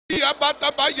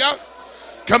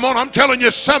Come on, I'm telling you,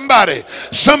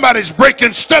 somebody's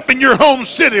breaking stuff in your home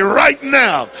city right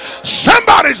now.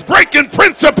 Somebody's breaking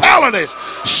principalities.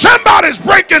 Somebody's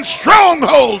breaking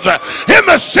strongholds in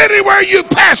the city where you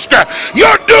pastor.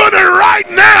 You're doing it right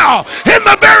now in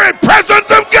the very presence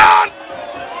of God.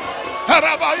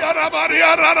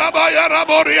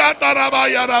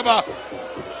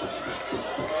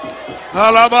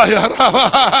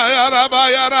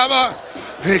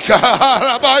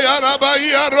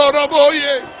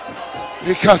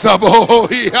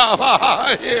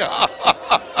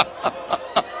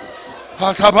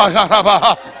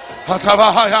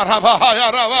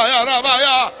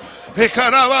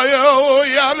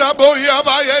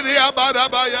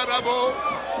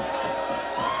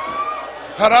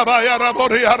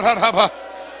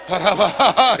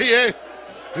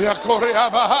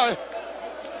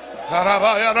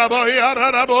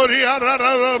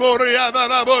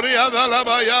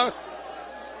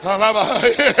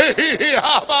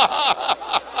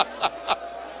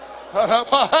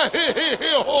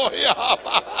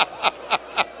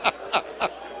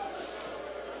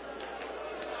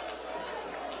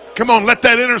 Come on, let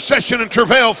that intercession and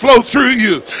travail flow through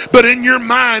you. But in your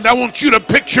mind, I want you to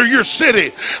picture your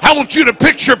city. I want you to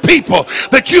picture people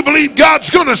that you believe God's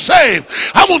going to save.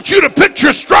 I want you to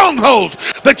picture strongholds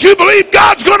that you believe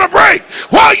God's going to break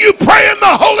while you pray in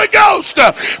the Holy Ghost.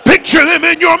 Picture them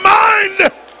in your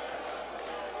mind.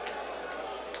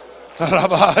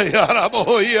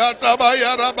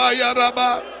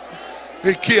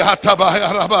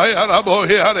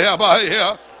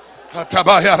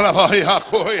 Atabaya rabaya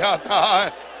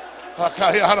koyata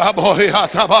akaya raboya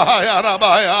tabaya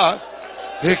rabaya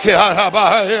ikaya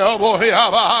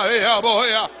boya baya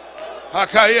boya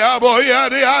akaya boya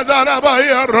riada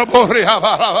rabaya roboria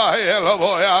rabaya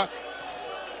loboya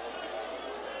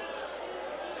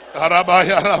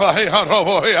arabaya rabaya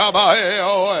roboya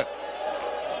baya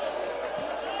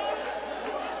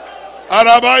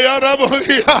arabaya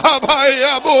raboya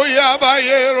baya boya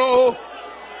bayero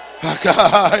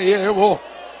Akayevo,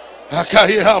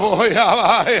 Akayaboya,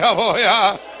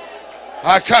 Boya,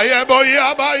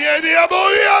 Akayaboya, Bayeria,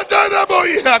 Boya,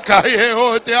 Danaboya,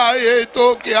 Akayo, Tiae,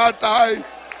 Tokiatai,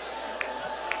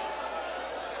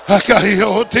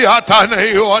 Akayo,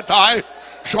 Tiatane, Yotai,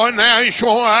 Shonai,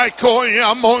 Shoai,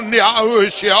 Koya, Mondia,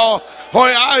 Usio,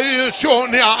 Hoya,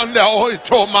 Shonia, and the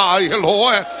Oitoma,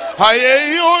 Loe,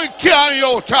 Ayo,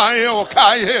 Kayo, Tayo,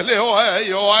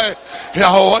 Kayo,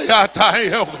 Yahoya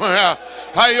tayo koya,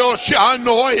 ayo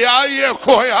shano ya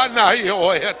koya na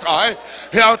yo etai,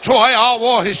 ya toya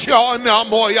wo shona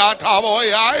moya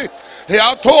tavoya,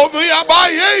 ya tobiya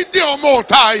baye dio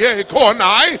motaye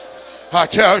konai,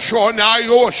 acha shona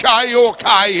yo shayo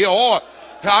kayo,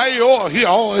 ayo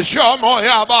yo shomo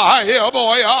ya baye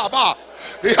boya ba,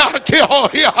 ya kyo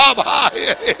ya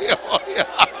baye ya.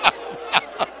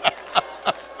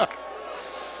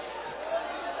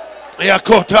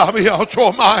 Yakotabi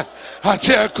Otoma,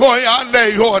 Hachekoya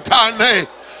ne Yotane,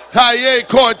 Haye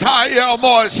Kotaya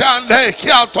Mosande,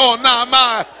 Kyoto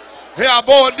Nama,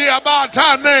 Yabodia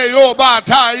Batane,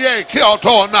 Yobataye,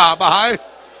 Kyoto Nama,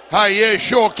 Haye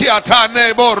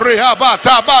Shokiatane, Boria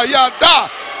Batabayada,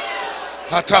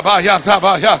 Hatabaya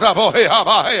Tabaya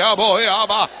Boya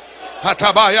Boyaba,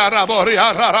 Hatabaya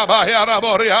Raboria Rabaya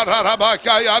Raboria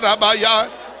Rabakaya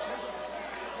Rabaya.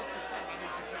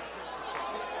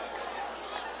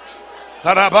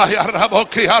 Arabaya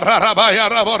Raboki Arabaya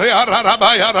Raboria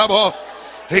Rabaya Rabo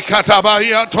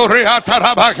Hikatabaya Toria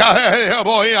Tarabaka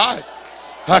Boya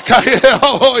Akaya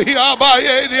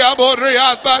Boya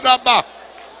Boria Taraba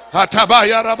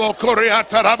Atabaya Rabo Korea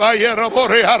Tarabaya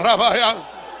Raboria Rabaya.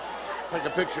 Take a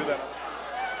picture of that.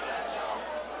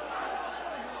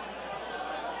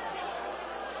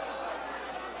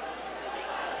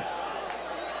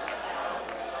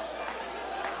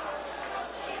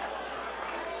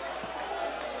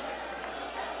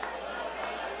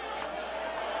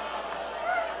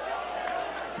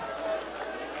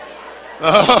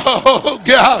 Oh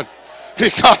God.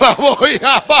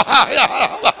 Hikalaboya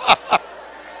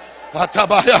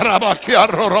Atabaya Rabakia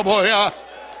Roboya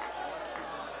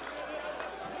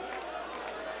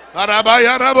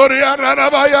Arabaya Raboria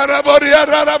Rabaya Raboria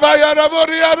Rabaya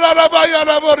Raboria Rabaya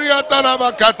Raboria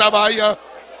Tarabakatabaya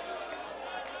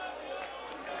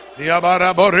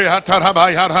Yabara Boria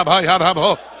Tarabaya Rabaya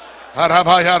Rabo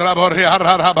Arabaya Raboria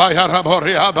Rabaya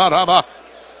Raboria Baraba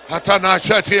Atana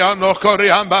Shatia no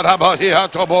Koriamba Rabahia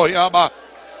Toboyaba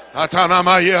Atana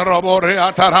Maya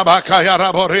Roboria Tarabakaya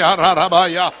Raboria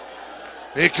Rabaya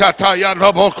Ikataya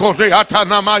Robokori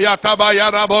Atana Maya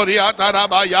Tabaya Raboria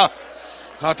Tarabaya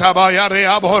Atabayare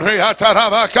aboria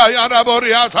tarabakaya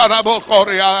raboria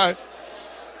tarabokoria.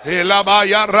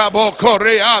 Ilabaya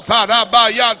rabokoria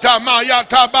tarabaya tamaya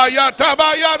tabaya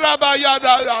tabaya rabaya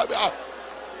da.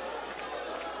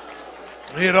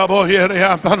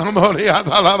 Iraboyeria panamoria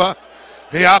talaba.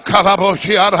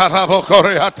 Yakalaboshia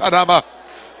rabokoria taraba.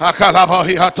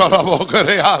 Akalabohia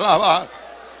tarabokoria lava.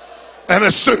 And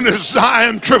as soon as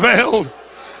Zion travailed,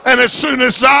 and as soon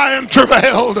as Zion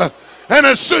travailed, and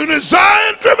as soon as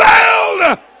Zion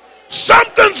travailed,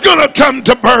 something's going to come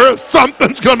to birth.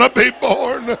 Something's going to be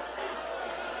born.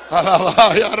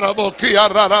 Arabaya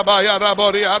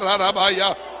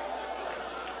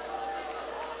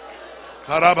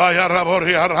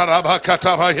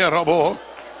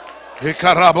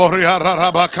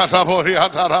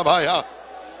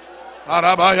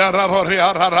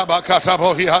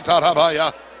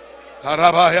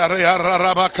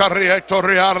Rabakaria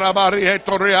Toria Rabaria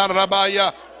Toria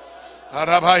Rabaya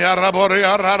Arabaya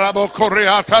Raboria Rabo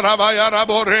Korea Tarabaya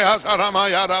Raboria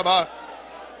Saramaya Raba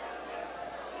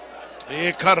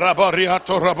Ikarabaria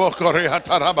Torabo Korea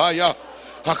Tarabaya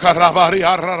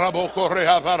Akarabaria Rabo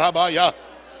Korea Tarabaya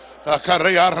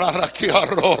Akaria Rakia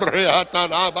Roria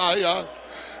Tarabaya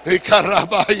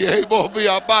Ikarabaye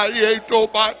Bobia Baye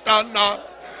Tobatana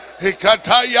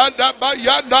Hikatayanda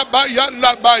bayanda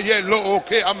bayanda bayelo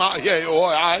ke amaye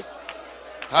oai.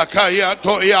 Hakaya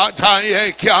toya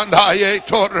taye kyanda ye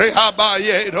torre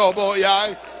habaye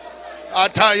roboyai.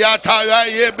 Ataya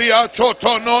taye bia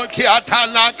chotono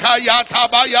kiatana kaya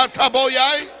tabaya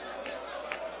taboyai.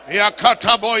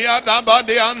 Yakata boya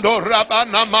dabadi ando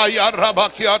rabana maya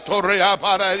rabakia torre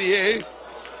habaye.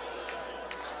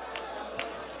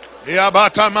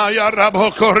 Yabata maya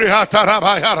rabokoria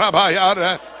tarabaya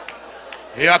rabaya.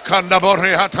 Yakanda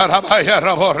borea tarabaya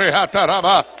raborea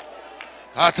taraba.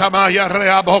 Atamaya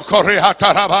reabokorea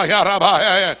tarabaya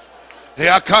rabaya.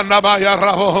 Yakanda baya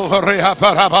raborea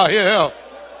parabaya.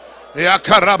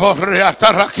 Yakaraborea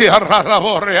tarakia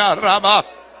raborea raba.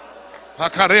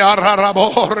 Akaria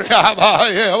raborea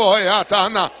baya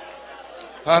oyatana.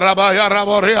 Arabaya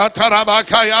raborea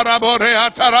tarabakaya raborea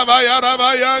tarabaya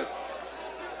rabaya.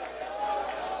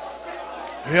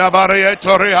 Yabari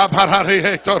Toria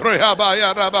Parari Toria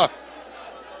Bayaraba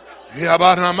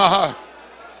Yabanama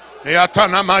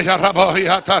Yatanama Yarabo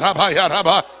Yataraba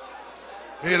Yaraba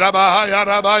Ilaba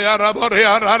Yaraba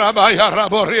Yaraboria Rabaya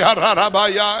Raboria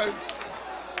Rabaya.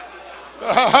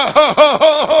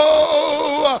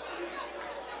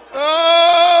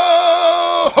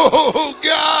 Oh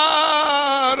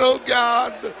God, oh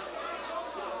God.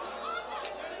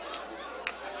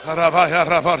 Rabaya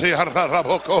Raboria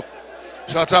Raboko.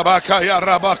 Shatabaka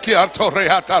Yarabakia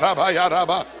Torea Tarabaya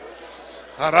Raba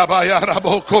Arabaya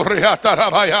Rabo Korea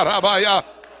Tarabaya Rabaya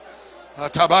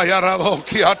Atabaya Rabo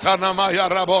Kiatanamaya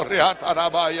Raboria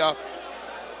Tarabaya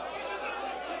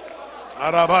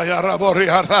Arabaya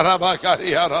Raboria Tarabaka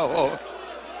Yarabo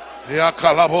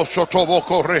Yakalabo Sotobo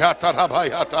Korea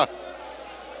Tarabayata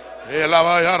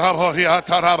Elabaya Raboya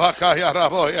Tarabaka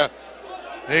Yaraboya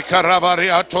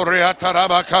Ekarabaria Torea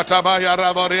Tarabaka Tabaya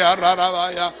Raboria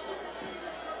Rabaya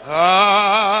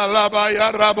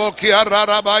Alabaya Rabokia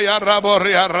Rabaya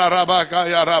Raboria Rabaka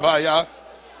Yarabaya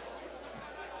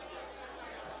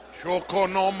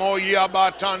Shokonomo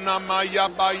Yabatana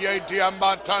Mayabaye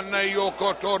Diambatana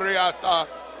Yokotoriata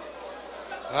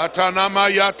Atanama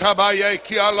Yatabaye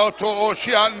Kialoto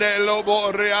Oceane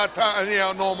Lobo Reata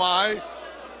Nianomai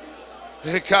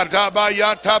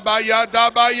Ekadabaya Tabaya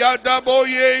Dabaya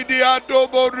Daboye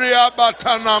Diadobo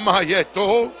Riabatana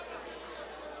Mayeto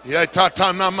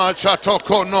Yetatana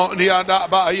machatoko no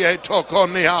niadaba yetoko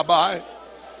niabai.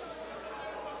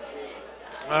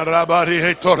 Arabari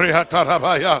hetoria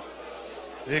tarabaya.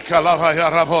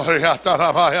 Ikalabaya raboria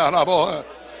tarabaya raboya.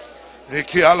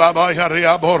 Ikialabaya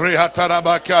riaboria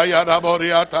tarabakaya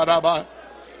raboria taraba.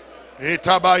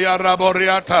 Itabaya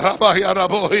raboria tarabaya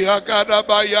raboya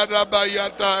kadabaya rabaya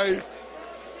tai.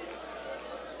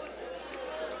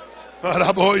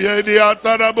 Araboye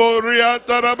diata raboria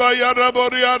tarabaya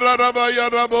raboria rabaya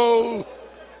rabo.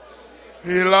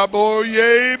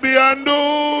 Ilaboye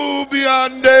biandu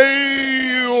biande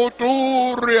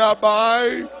oturia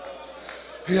bai.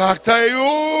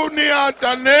 Yaktayu ni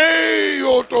atane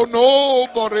otono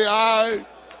boreai.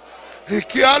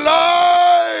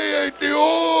 Ikialai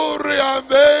etiuria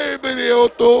bebiri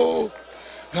oto.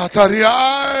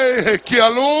 Yatariai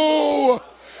ikialu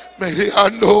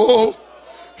meriando.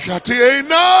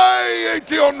 Shatienai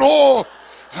etiono,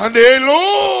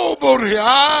 andelo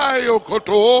boriai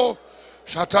okoto,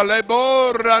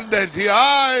 shatalebo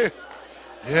randetiai,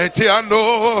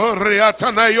 etiando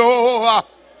riatanayoa,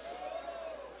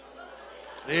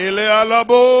 Ile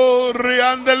alabo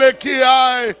riandele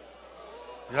kiai.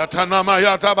 Yatanama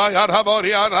yatabaya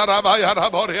raboria rabaya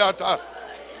raboriata.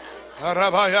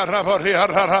 Rabaya raboria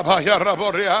rabaya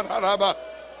raboria raba.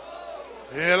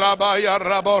 Ilabaya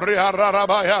raboria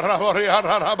rabaya raboria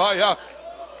rabaya.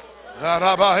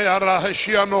 Rabaya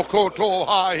rahashiano koto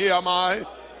hayamai.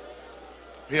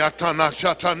 Yatana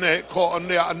shatane ko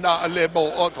anda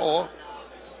lebo oto.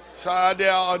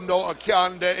 Sadia ando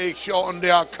akande isho ande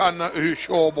akana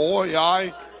isho boy.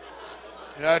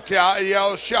 Yatia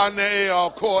yao shane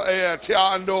ko yatia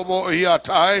ando bo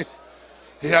yatai.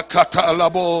 Yakata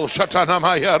labo shatana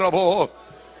maya rabo.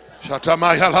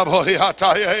 Shatamaya labo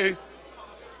yatai.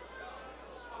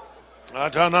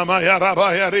 Atana maya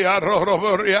rabaya ria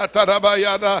robo ria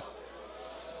tarabayada.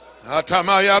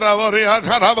 Atamaya rabo ria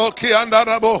tarabo kianda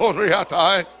rabo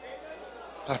riatai.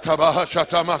 Atabaha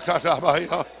shatamakata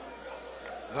baya.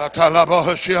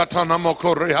 Atalabaha shiatana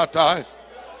mokoriatai.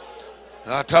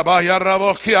 Atabaya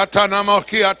rabo kiatana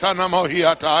mokiatana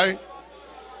mohiatai.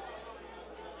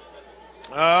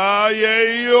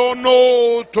 Aye yo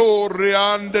no to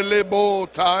riandele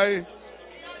botai.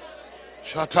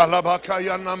 Shatalabaka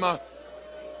yanama.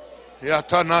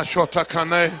 Yatana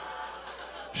shotakane.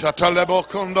 Shatalebo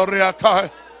kondoriatai.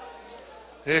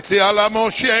 Etiala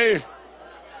moshe.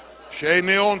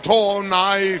 Sheni onto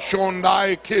nai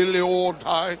shondai kili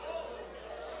otai.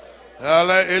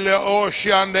 Ele ile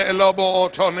oshande elobo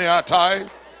otoniatai.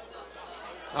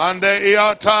 Ande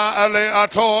iata ele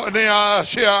ato nia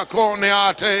shia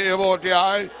koniate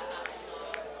evotiai.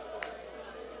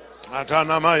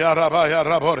 Atana maya rabaya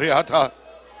raboriata.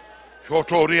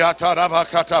 Shotoriata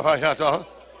rabakata bayata.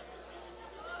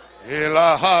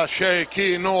 Ilaha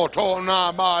sheki no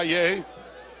tona maye.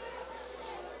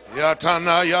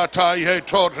 Yatana yata ye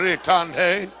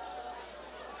todritande.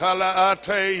 Kala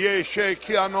ate ye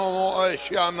shekiano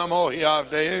eshianamo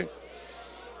yade.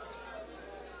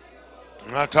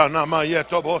 Atana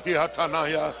mayeto bohi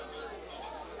atanaya.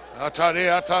 Atari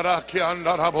ataraki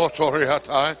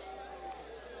andarabotoriatai.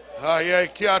 Aye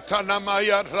kiatana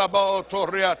maya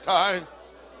rabotoriatai.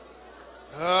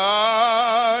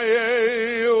 Aye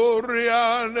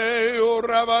uriane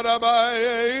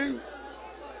urabarabaye.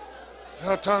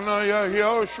 Atana ya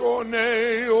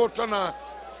yoshone otana.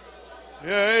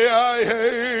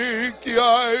 Aye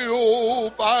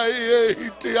kiayo baye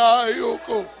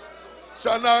tiayoko.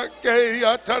 Sana ke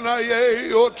atana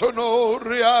ye otono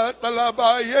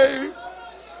riatalabaye.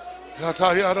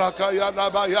 Ataya rakaya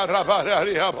nabaya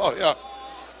rabaria boya.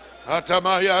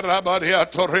 Atamaya rabaria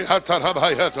toria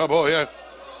tarabaya taboya.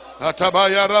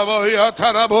 Atabaya raboya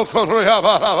tarabokoria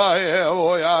barabaya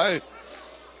boya.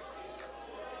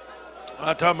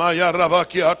 Atamaya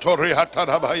rabakia toria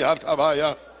tarabaya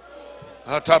tabaya.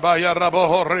 Atabaya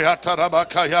rabohoria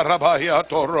tarabakaya rabaya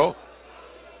toro.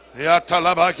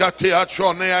 Yatalabaka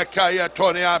tiachone kaya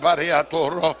tonia baria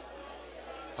toro.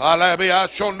 Alabia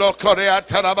shondo korea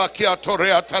tarabakia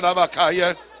toria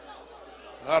tarabakaya.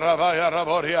 Arabaya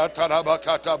raboria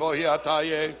tarabakata boya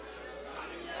taye.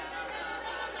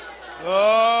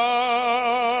 Oh,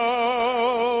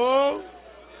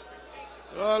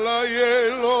 alaye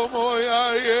lo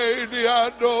moya ye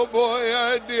diado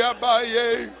boya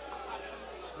diabaye.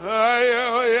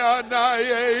 Aye ya na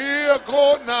ye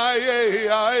ko na ye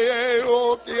aye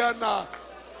o kiana.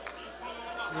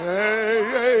 Hey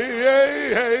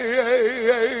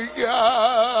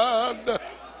God.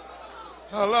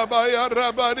 Alabaya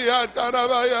rabaria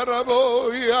tarabaya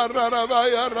rabo ya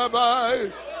rabaya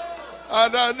rabai.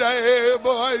 Anane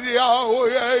boya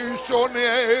oye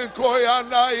shone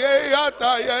koyana ye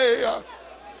ataye.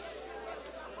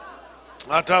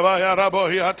 Atabaya rabo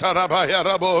ya tarabaya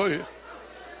rabo.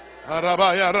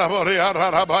 Arabaya raboria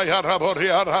rabaya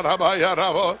raboria rabaya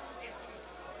rabo.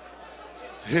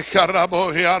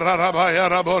 Hikarabo ya rabaya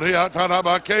raboria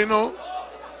tarabakeno.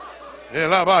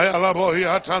 Elabaya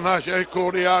laboya tanashe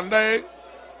kuriande.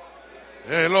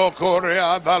 Elo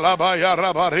korea balabaya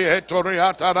rabari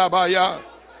toria tarabaya.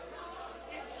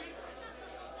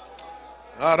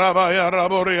 Arabaya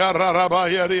raboria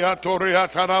rabaya ria toria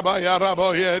tarabaya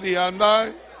raboya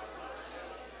diandai.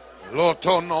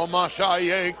 Lotono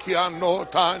mashaye kiano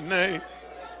tane.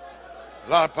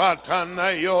 La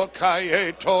patane yo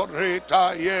kaye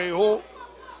torita yeo.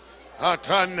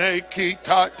 Atane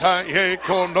kitata ye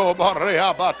kondo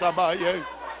barea batabaye.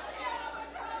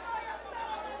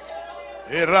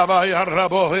 Irabaya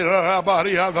rabo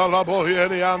irabaria dalabo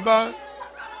yerianda.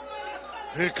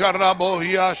 Ikarabo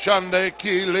ya shande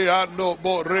kiliano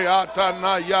boreata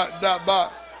na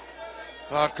yadaba.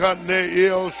 Akane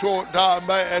io shota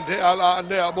me ete ala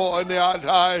ne abo ne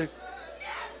atai.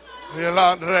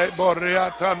 Ila re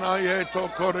boriatana yeto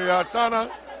koriatana.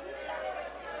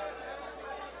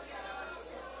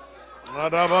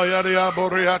 Arabayaria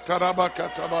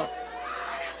boriatarabakataba.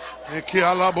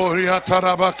 Ikiala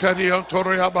boriatarabakaria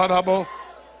toriabarabo.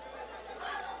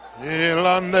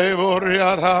 Ilande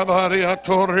boriarabaria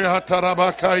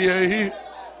toriatarabakaye.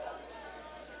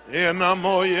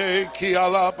 Inamoye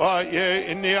kialaba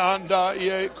ye inianda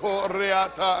ye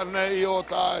koriata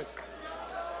neyotai.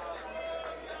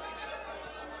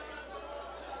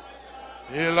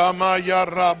 Ilama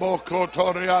yarabo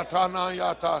kotoriatana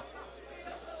yata.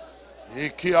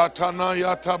 Ikiatana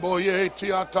yata boye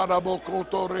tiatarabo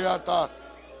kotoriata.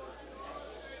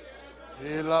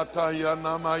 Ilata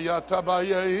yanama yata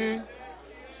baye.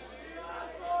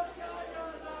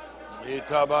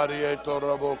 Itabari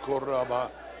etorabo koraba.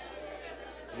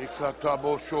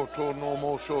 Ikatabo shoto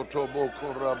nomo shoto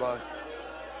bokoraba.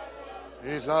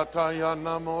 Ilata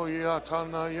yanamo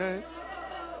yatana ye.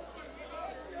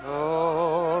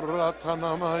 Oh,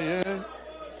 ratanamaye.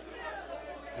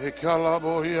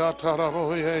 Ikalabo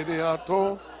yatarabo ye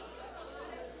diato.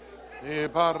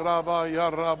 Ibaraba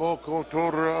yarabo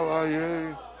kotoraba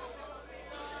ye.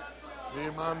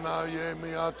 Imana ye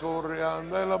miatori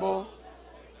andelabo.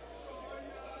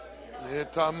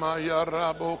 Itamaya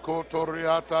rabo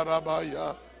kotoriata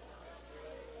rabaya.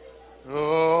 Oh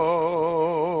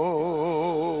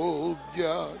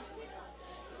God.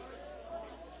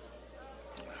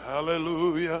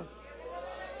 Hallelujah.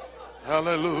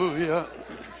 Hallelujah.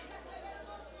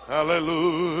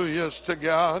 Hallelujah to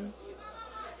God.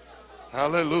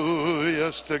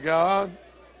 Hallelujah to God.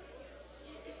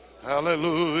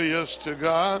 Hallelujah to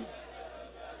God.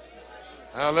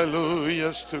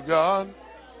 Hallelujah to God.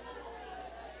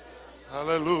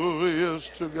 Hallelujah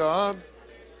to God.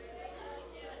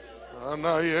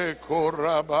 Anaye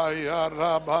korabaya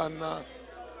rabana.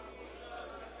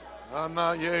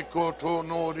 Anaye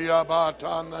kotonoria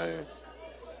batane.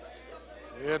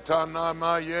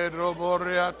 Etanama ye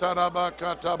roboria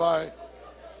tarabakatabai.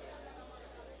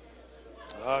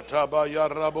 Atabaya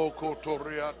raboko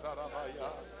toria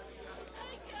tarabaya.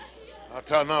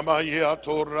 Atanama ye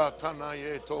atora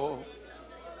tanayeto.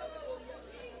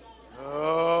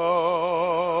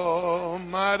 Oh,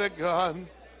 mighty God.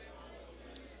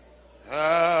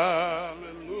 Hallelujah,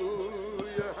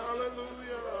 hallelujah.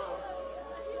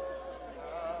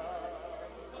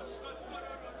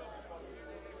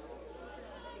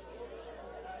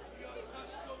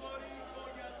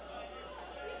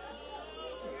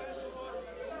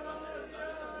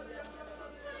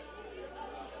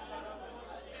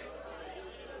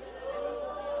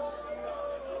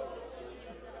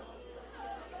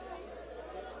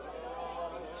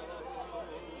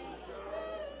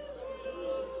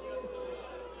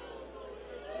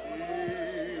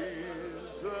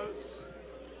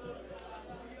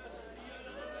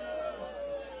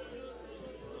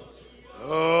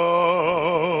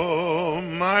 Oh,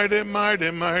 mighty,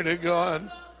 mighty, mighty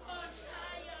God.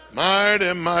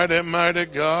 Mighty, mighty, mighty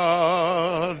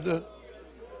God.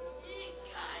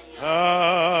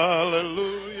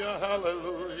 Hallelujah,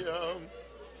 hallelujah.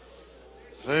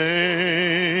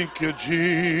 Thank you,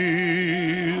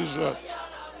 Jesus.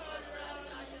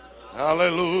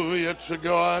 Hallelujah to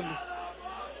God.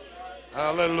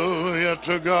 Hallelujah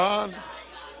to God.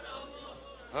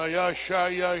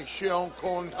 Ayashaya shion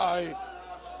kontai.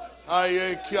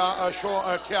 Ayekia asho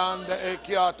akianda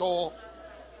ekiato.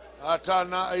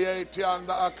 Atana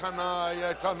ayetianda akana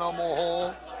ayetana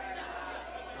moho.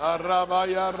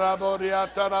 Arabaya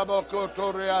raboriata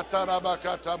rabokotoriata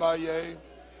rabakatabaye.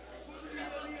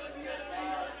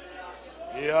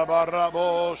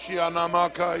 Yabarabo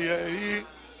shianamakaye.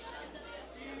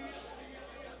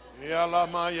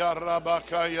 Yalamaya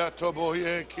rabakaya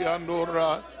toboye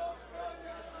kiandura.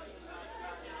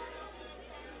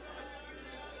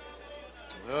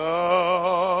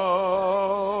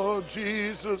 Oh,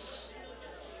 Jesus.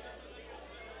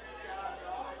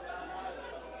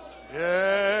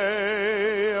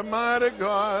 Yea, mighty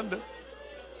God.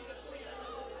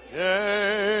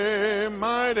 Yea,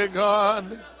 mighty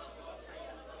God.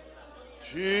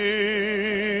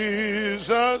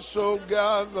 Jesus, oh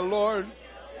God, the Lord.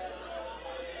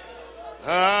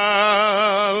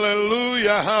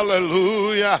 Hallelujah,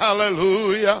 hallelujah,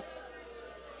 hallelujah.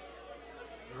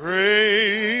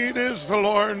 Great is the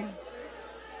Lord.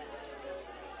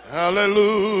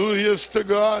 Hallelujah to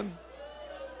God.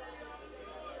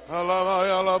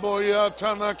 Hallelujah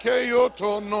tanakeyo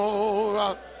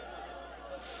tonora.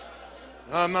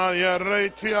 Anaya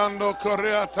reitiando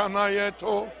korea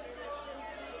tanayeto.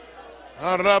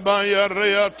 Arabaya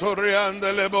rea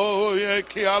toriande lebo ye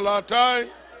kialatai.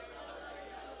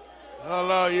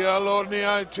 Ala yalo ni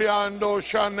atiando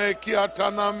shaneki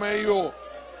atanameyo.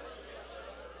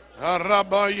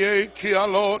 Arabaye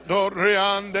kialo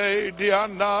doriande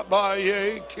diana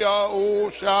baye kia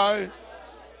usai.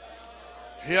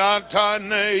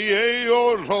 Yatane ye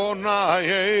olona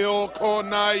ye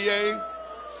okonaye.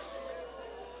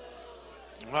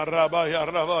 Arabaya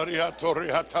rabaria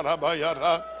toria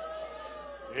tarabayara.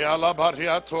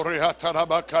 Yalabaria toria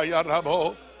tarabakaya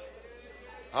rabo.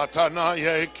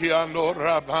 Atanaye kiando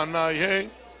rabanaye.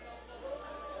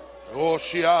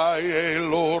 Oshiaye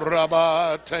lo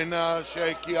rabatena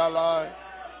shekialai.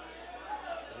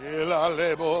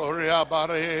 Ilalebo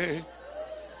riabare.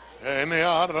 Ene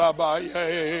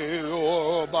arabaye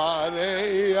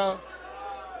obareya.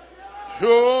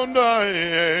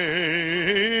 Yondaye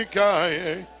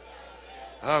kaye.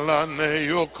 Alane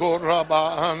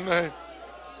yokorabane.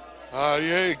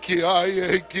 Aye ki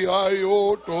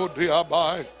ayo to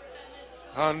diabai.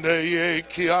 Ande ye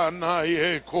ki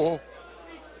anaye ko.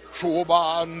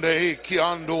 Shubande ki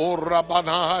ando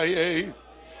rabanaye.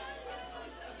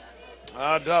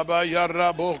 Adaba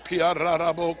yarabo ki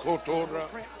ararabo kotora.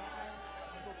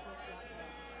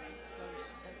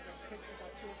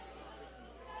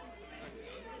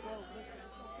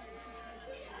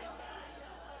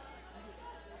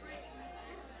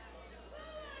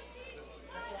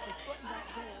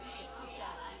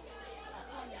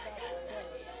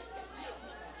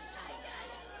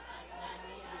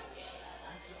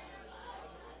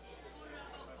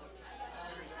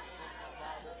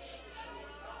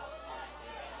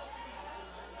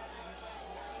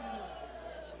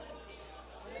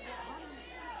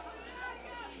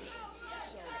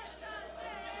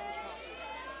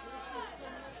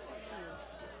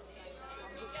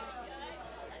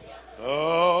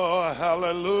 Oh,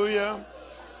 hallelujah.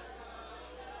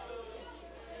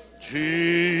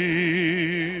 Jesus.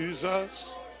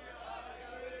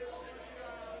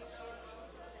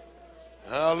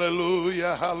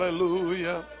 Hallelujah,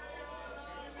 hallelujah.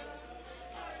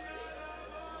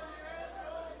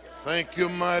 Thank you,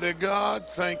 mighty God.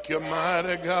 Thank you,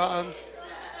 mighty God.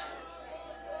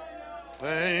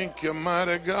 Thank you,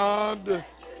 mighty God.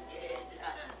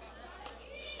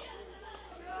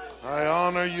 I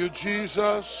honor you,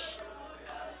 Jesus.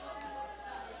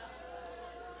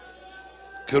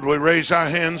 Could we raise our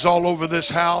hands all over this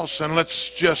house and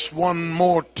let's just one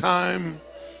more time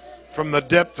from the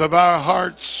depth of our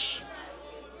hearts,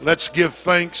 let's give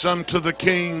thanks unto the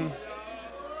King.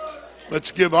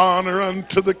 Let's give honor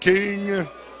unto the King.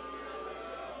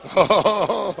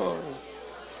 Oh,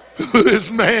 who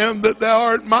is man that thou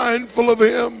art mindful of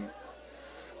him?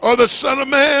 Or the Son of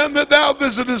Man that thou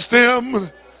visitest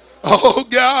him? Oh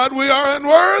God, we are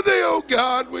unworthy. Oh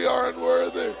God, we are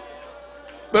unworthy.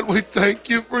 But we thank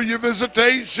you for your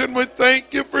visitation. We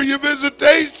thank you for your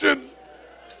visitation.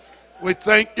 We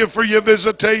thank you for your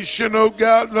visitation, oh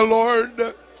God the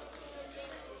Lord.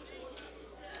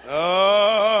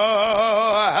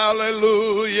 Oh,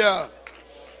 hallelujah.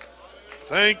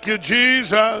 Thank you,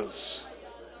 Jesus.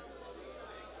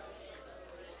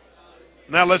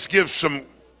 Now let's give some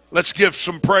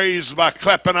praise by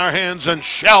clapping our hands and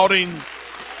shouting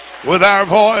with our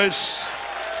voice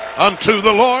unto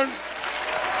the Lord.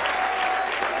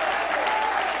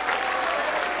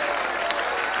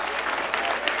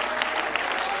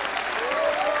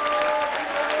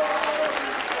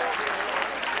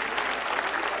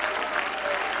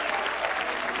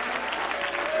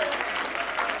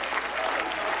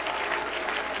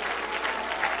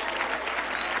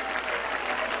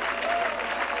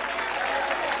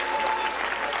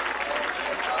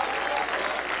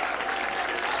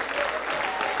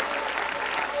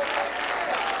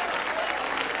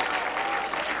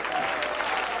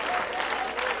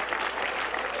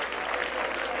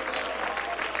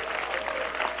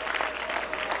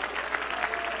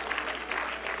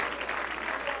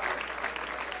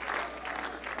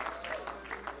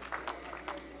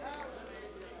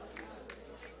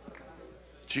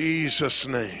 Jesus'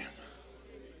 name.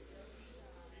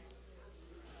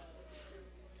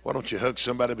 Why don't you hug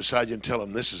somebody beside you and tell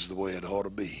them this is the way it ought to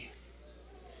be.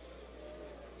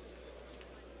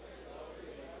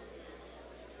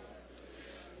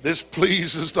 This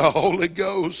pleases the Holy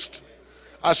Ghost.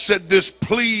 I said this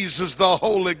pleases the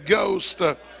Holy Ghost.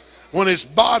 When his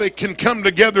body can come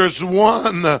together as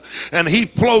one and he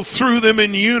flow through them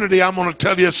in unity, I'm going to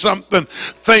tell you something.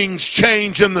 Things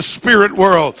change in the spirit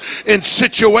world in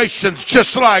situations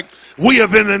just like we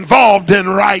have been involved in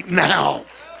right now.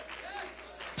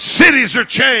 Cities are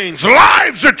changed.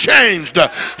 Lives are changed.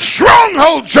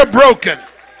 Strongholds are broken.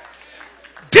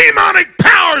 Demonic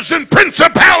powers and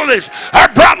principalities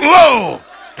are brought low.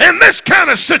 in this kind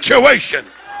of situation.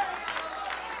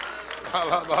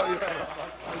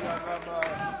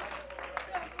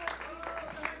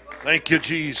 Thank you,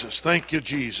 Jesus. Thank you,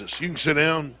 Jesus. You can sit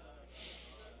down.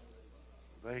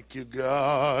 Thank you,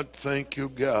 God. Thank you,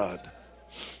 God.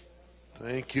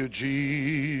 Thank you,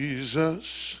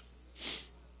 Jesus.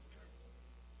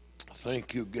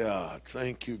 Thank you, God.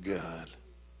 Thank you, God.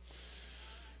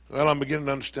 Well, I'm beginning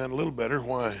to understand a little better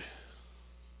why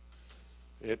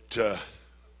it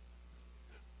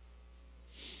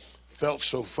felt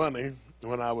so funny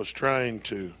when I was trying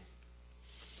to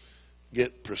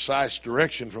get precise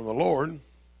direction from the Lord,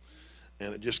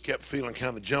 and it just kept feeling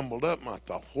kind of jumbled up, and I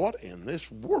thought, what in this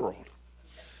world?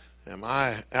 Am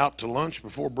I out to lunch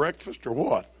before breakfast or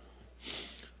what?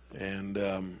 And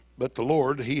but the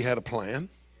Lord, He had a plan,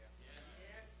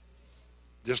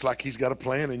 just like He's got a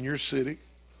plan in your city.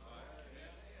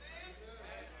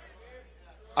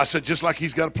 I said, just like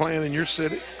He's got a plan in your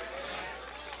city.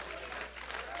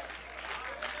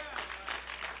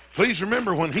 Please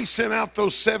remember, when He sent out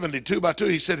those 70 2 by 2,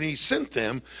 He said He sent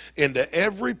them into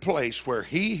every place where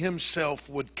He Himself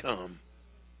would come.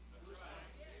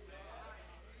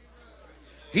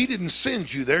 He didn't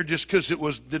send you there just because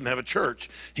didn't have a church.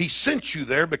 He sent you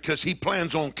there because He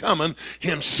plans on coming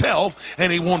Himself,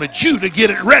 and He wanted you to get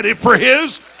it ready for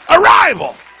His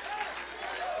arrival.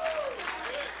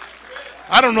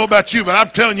 I don't know about you, but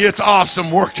I'm telling you, it's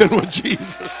awesome working with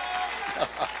Jesus.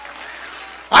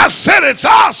 I said it's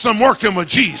awesome working with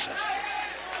Jesus.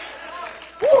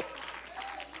 Woo.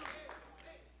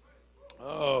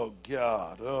 Oh,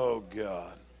 God. Oh,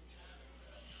 God.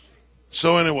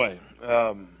 So anyway,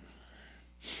 I'm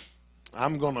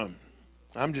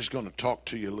just gonna talk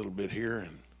to you a little bit here,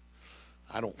 and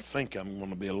I don't think I'm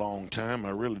gonna be a long time.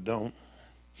 I really don't.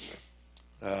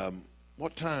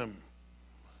 What time?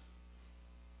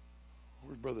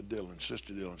 Where's Brother Dillon,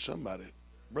 Sister Dillon, somebody?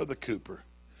 Brother Cooper.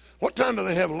 What time do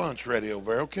they have lunch ready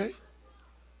over there? Okay.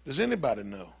 Does anybody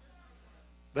know?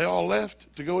 They all left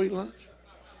to go eat lunch?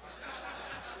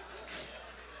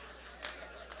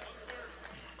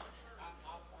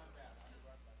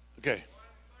 Okay.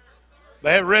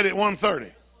 They have it ready at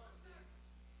 1:30.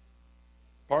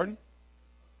 Pardon?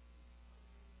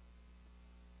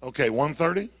 Okay,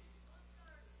 1:30?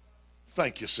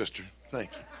 Thank you, sister.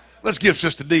 Thank you. Let's give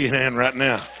Sister D a hand right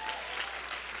now.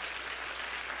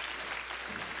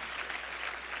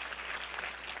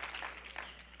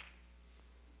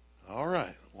 All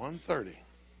right, 1:30.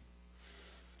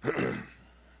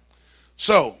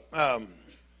 So,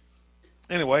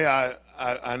 anyway,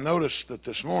 I noticed that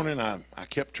this morning I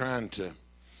kept trying to,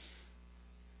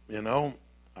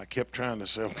 I kept trying to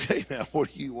say, okay, now what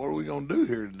are we going to do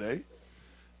here today?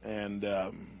 And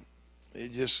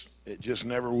it just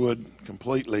never would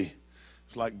completely.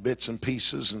 It's like bits and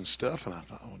pieces and stuff. And I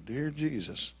thought, oh, dear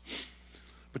Jesus.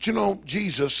 But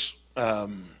Jesus,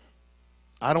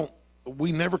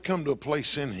 we never come to a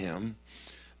place in Him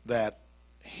that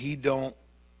He don't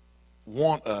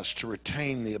want us to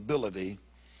retain the ability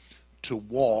to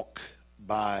walk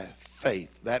by faith.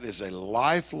 That is a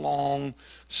lifelong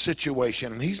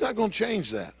situation, and He's not going to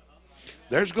change that.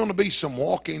 There's going to be some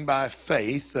walking by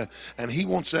faith, and He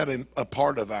wants that a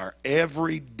part of our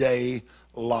everyday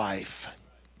life.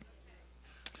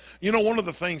 One of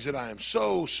the things that I am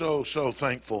so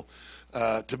thankful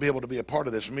to be able to be a part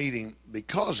of this meeting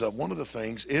because of, one of the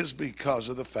things is because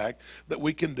of the fact that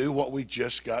we can do what we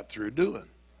just got through doing.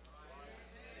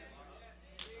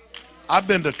 I've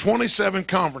been to 27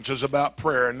 conferences about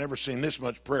prayer and never seen this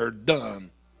much prayer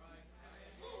done.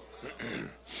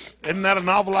 Isn't that a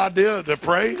novel idea, to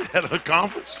pray at a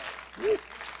conference?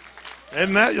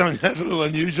 Isn't that? That's a little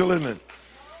unusual, isn't it?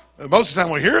 Most of the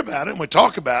time we hear about it and we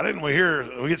talk about it and we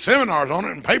get seminars on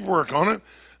it and paperwork on it,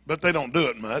 but they don't do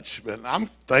it much. But I'm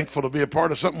thankful to be a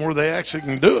part of something where they actually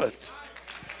can do it.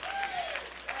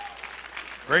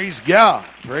 Praise God.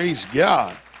 Praise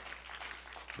God.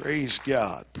 Praise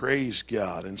God. Praise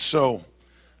God. And so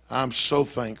I'm so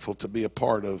thankful to be a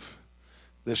part of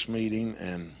this meeting,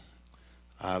 and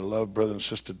I love Brother and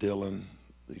Sister Dillon,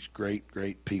 these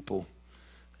great people,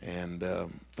 and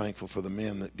thankful for the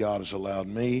men that God has allowed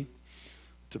me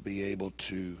to be able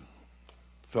to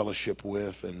fellowship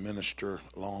with and minister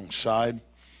alongside.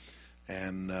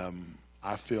 And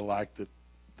I feel like that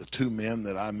the two men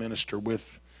that I minister with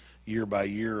year by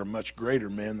year are much greater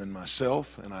men than myself,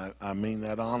 and I mean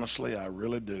that honestly. I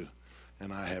really do.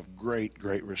 And I have great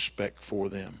respect for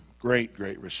them. Great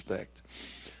respect.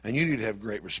 And you need to have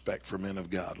great respect for men of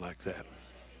God like that.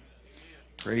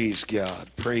 Praise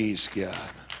God. Praise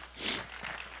God.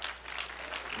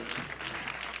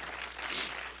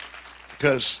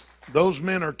 Because Those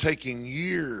men are taking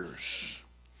years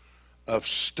of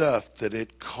stuff that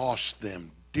it cost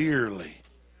them dearly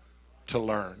to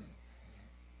learn.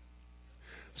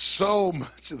 So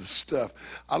much of the stuff.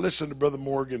 I listen to Brother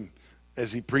Morgan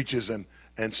as he preaches,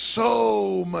 and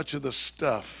so much of the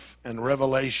stuff and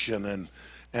revelation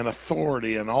and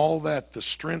authority and all that, the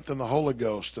strength in the Holy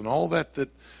Ghost and all that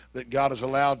God has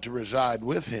allowed to reside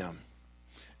with him,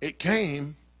 it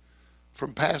came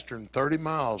from pastoring 30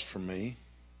 miles from me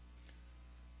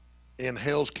in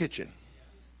Hell's Kitchen.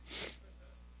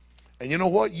 And you know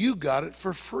what? You got it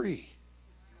for free.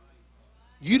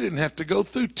 You didn't have to go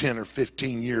through 10 or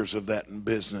 15 years of that in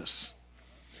business.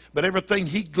 But everything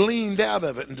he gleaned out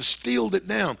of it and distilled it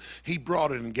down, he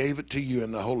brought it and gave it to you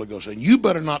in the Holy Ghost. And you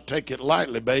better not take it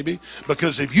lightly, baby.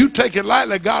 Because if you take it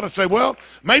lightly, God will say, well,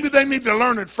 maybe they need to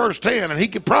learn it firsthand. And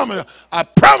he could promise, I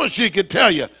promise you, he could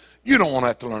tell you, you don't want to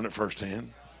have to learn it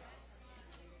firsthand.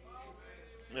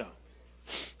 Yeah.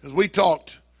 Because we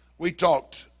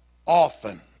talked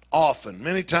often,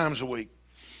 many times a week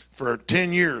for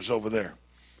 10 years over there.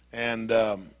 And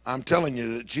I'm telling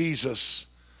you that Jesus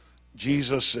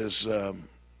is,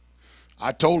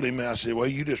 I told him, I said, well,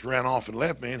 you just ran off and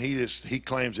left me. And he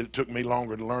claims that it took me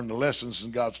longer to learn the lessons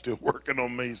and God's still working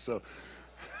on me. So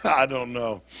I don't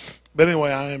know. But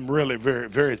anyway, I am really very,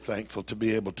 very thankful to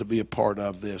be able to be a part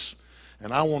of this.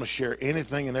 And I want to share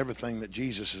anything and everything that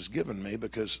Jesus has given me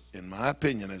because, in my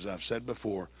opinion, as I've said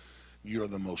before, you're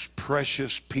the most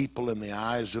precious people in the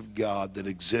eyes of God that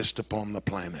exist upon the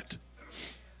planet.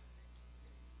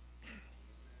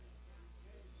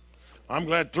 I'm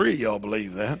glad 3 of y'all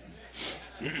believe that.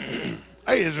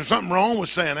 Hey, is there something wrong with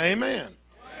saying amen?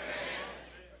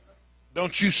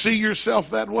 Don't you see yourself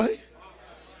that way?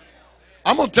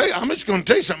 I'm just going to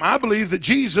tell you something. I believe that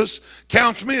Jesus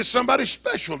counts me as somebody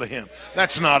special to him.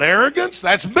 That's not arrogance.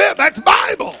 That's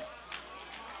Bible.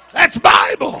 That's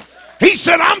Bible. He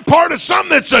said I'm part of something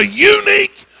that's a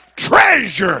unique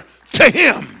treasure to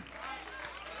him.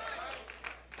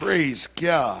 Praise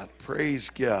God. Praise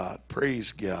God.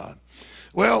 Praise God.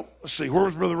 Well, let's see. Where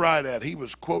was Brother Wright at? He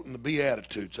was quoting the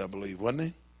Beatitudes, I believe, wasn't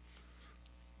he?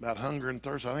 About hunger and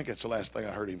thirst. I think that's the last thing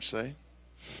I heard him say.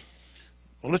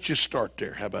 Well, let's just start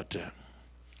there. How about that?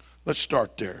 Let's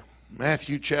start there.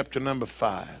 Matthew chapter number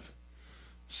 5.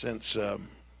 Since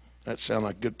that sounds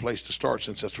like a good place to start,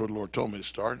 since that's where the Lord told me to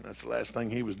start. That's the last thing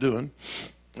he was doing.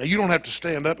 Now, you don't have to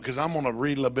stand up because I'm going to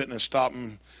read a little bit and then stop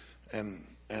and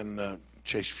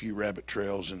chase a few rabbit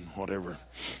trails and whatever.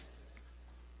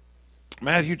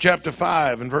 Matthew chapter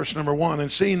 5 and verse number 1.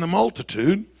 And seeing the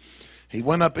multitude, he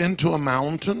went up into a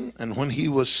mountain, and when he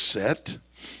was set,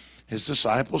 his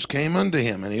disciples came unto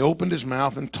him, and he opened his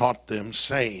mouth and taught them,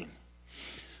 saying,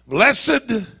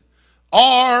 Blessed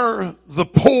are the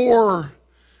poor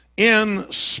in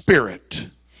spirit,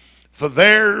 for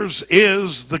theirs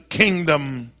is the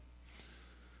kingdom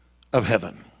of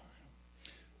heaven.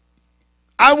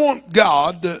 I want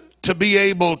God to be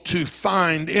able to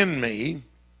find in me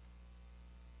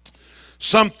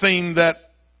something that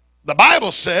the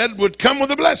Bible said would come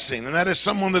with a blessing, and that is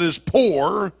someone that is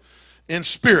poor in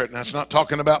spirit. And that's not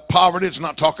talking about poverty. It's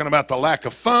not talking about the lack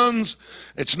of funds.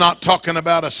 It's not talking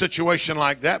about a situation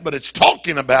like that, but it's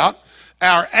talking about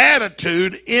our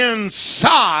attitude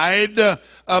inside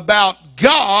about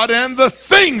God and the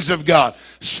things of God.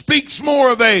 Speaks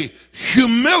more of a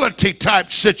humility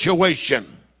type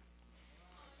situation.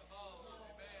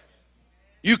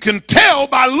 You can tell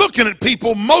by looking at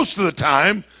people most of the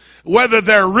time whether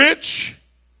they're rich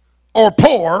or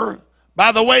poor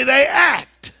by the way they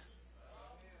act.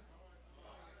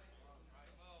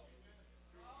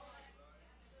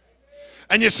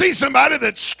 And you see somebody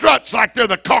that struts like they're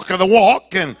the cock of the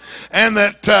walk and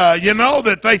that,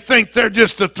 that they think they're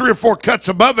just 3 or 4 cuts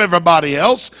above everybody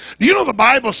else. Do you know the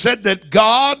Bible said that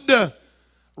God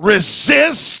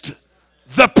resists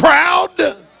the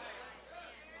proud?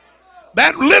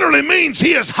 That literally means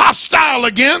he is hostile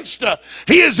against,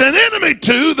 he is an enemy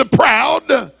to the proud,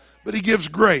 but he gives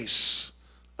grace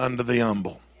unto the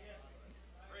humble.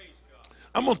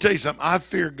 I'm going to tell you something. I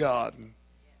fear God.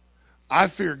 I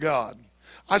fear God.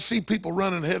 I see people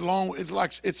running headlong.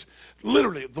 It's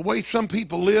literally the way some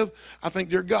people live. I think,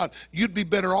 dear God, you'd be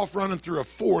better off running through a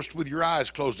forest with your eyes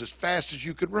closed as fast as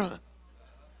you could run.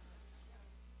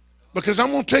 Because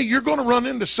I'm going to tell you, you're going to run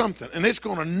into something, and it's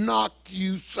going to knock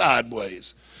you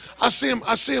sideways. I see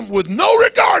them with no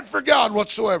regard for God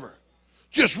whatsoever.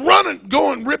 Just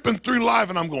running, ripping through life,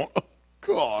 and I'm going, oh,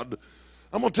 God.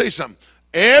 I'm going to tell you something.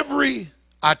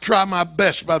 I try my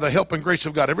best by the help and grace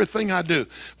of God. Everything I do,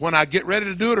 when I get ready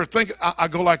to do it or think, I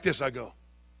go like this. I go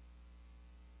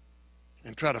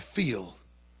and try to feel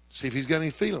See if he's got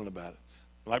any feeling about it.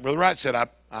 Like Brother Wright said,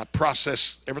 I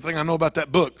process everything I know about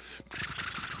that book.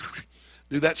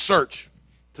 Do that search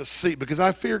to see, because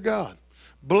I fear God.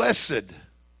 Blessed.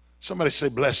 Somebody say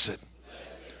blessed.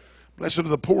 Blessed are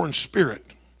the poor in spirit.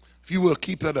 If you will,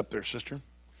 keep that up there, sister.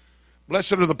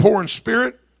 Blessed are the poor in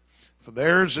spirit, for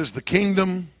theirs is the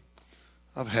kingdom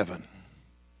of heaven.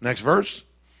 Next verse.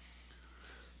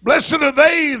 Blessed are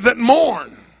they that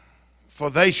mourn,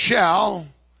 for they shall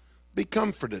be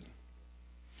comforted.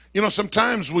 You know,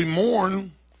 sometimes we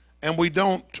mourn and we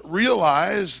don't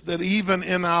realize that even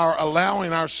in our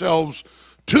allowing ourselves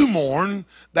to mourn,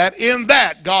 that in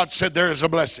that God said there is a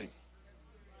blessing.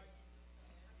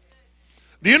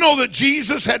 Do you know that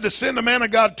Jesus had to send a man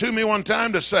of God to me one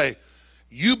time to say,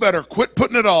 you better quit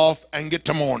putting it off and get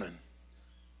to mourning.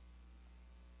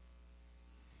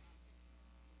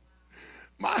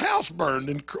 My house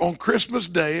burned on Christmas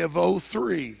Day of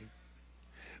 '03.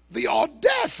 The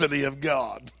audacity of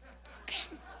God.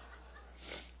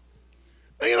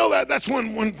 You know, that's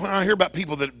when I hear about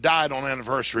people that died on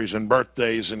anniversaries and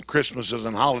birthdays and Christmases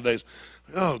and holidays.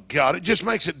 Oh, God, it just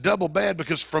makes it double bad,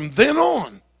 because from then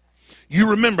on, you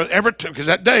remember because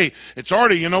that day, it's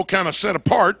already, you know, kind of set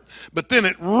apart, but then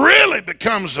it really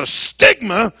becomes a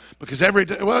stigma, because every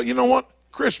day, well, you know what?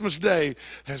 Christmas Day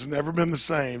has never been the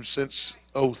same since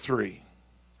 '03.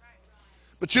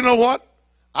 But you know what?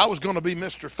 I was going to be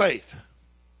Mr. Faith.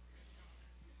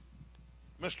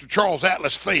 Mr. Charles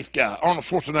Atlas faith guy, Arnold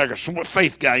Schwarzenegger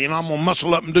faith guy. You know, I'm going to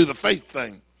muscle up and do the faith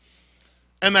thing.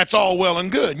 And that's all well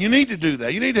and good. You need to do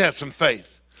that. You need to have some faith.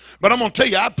 But I'm going to tell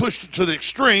you, I pushed it to the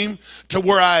extreme to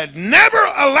where I had never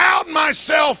allowed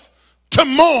myself to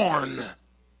mourn.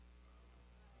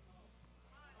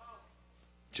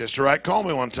 Chester Wright called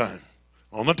me one time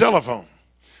on the telephone.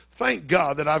 Thank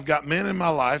God that I've got men in my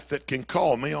life that can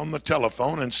call me on the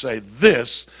telephone and say,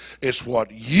 this is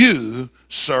what you,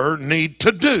 sir, need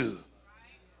to do.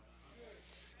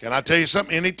 Can I tell you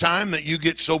something? Anytime that you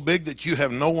get so big that you have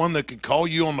no one that can call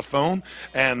you on the phone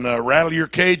and rattle your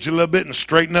cage a little bit and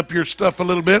straighten up your stuff a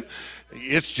little bit,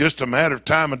 it's just a matter of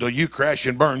time until you crash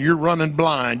and burn. You're running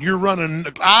blind. You're running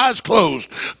eyes closed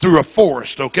through a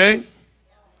forest, okay?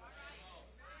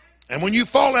 And when you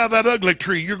fall out of that ugly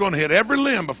tree, you're going to hit every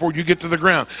limb before you get to the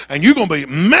ground. And you're going to be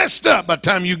messed up by the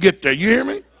time you get there. You hear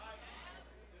me?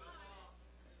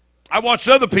 I watched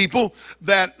other people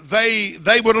that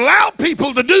they would allow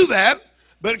people to do that,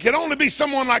 but it could only be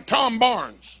someone like Tom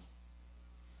Barnes.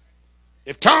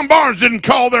 If Tom Barnes didn't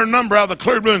call their number out of the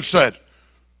clear blue and said,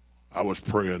 I was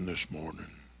praying this morning,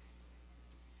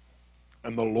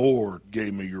 and the Lord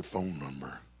gave me your phone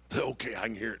number. Okay, I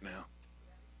can hear it now.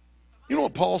 You know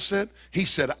what Paul said? He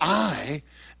said, I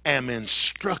am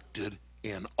instructed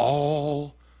in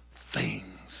all things.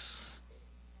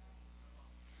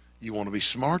 You want to be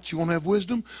smart? You want to have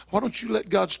wisdom? Why don't you let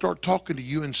God start talking to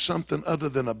you in something other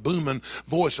than a booming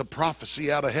voice of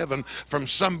prophecy out of heaven from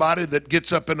somebody that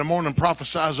gets up in the morning and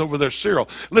prophesies over their cereal?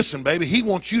 Listen, baby, he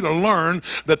wants you to learn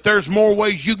that there's more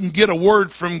ways you can get a word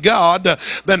from God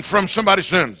than from somebody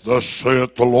saying, thus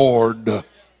saith the Lord.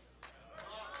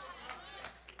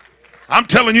 I'm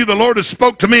telling you, the Lord has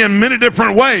spoke to me in many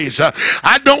different ways.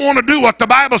 I don't want to do what the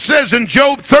Bible says in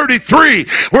Job 33,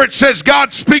 where it says,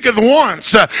 God speaketh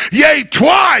once, yea,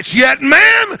 twice, yet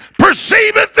man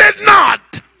perceiveth it not.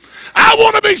 I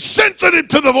want to be sensitive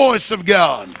to the voice of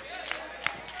God.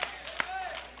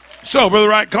 So, Brother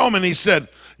Wright called me and he said,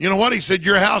 you know what? He said,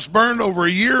 your house burned over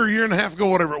a year and a half ago,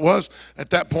 whatever it was, at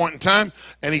that point in time.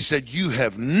 And he said, you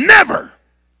have never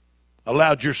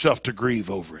allowed yourself to grieve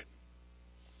over it.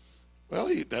 Well,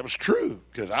 that was true,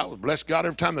 because I would bless God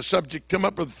every time the subject come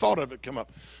up or the thought of it come up.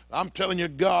 I'm telling you,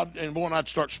 God, and boy, I'd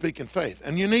start speaking faith.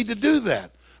 And you need to do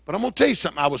that. But I'm going to tell you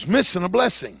something. I was missing a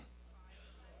blessing.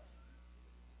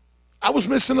 I was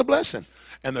missing a blessing.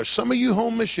 And there's some of you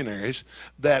home missionaries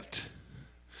that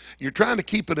you're trying to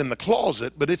keep it in the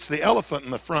closet, but it's the elephant in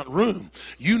the front room.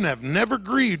 You have never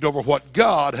grieved over what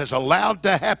God has allowed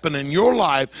to happen in your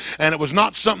life, and it was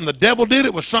not something the devil did,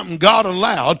 it was something God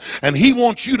allowed, and he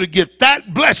wants you to get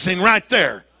that blessing right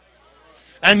there.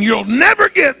 And you'll never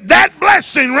get that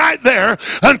blessing right there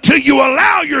until you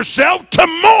allow yourself to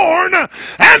mourn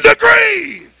and to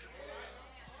grieve.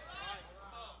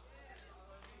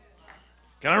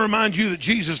 Can I remind you that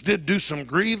Jesus did do some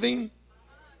grieving?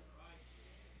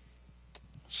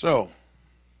 So,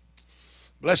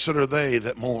 blessed are they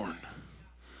that mourn,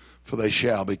 for they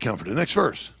shall be comforted. Next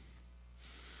verse.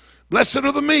 Blessed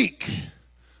are the meek,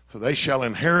 for they shall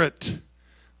inherit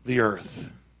the earth.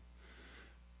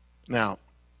 Now,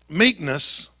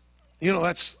 meekness, you know,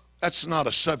 that's not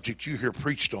a subject you hear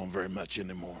preached on very much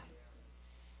anymore.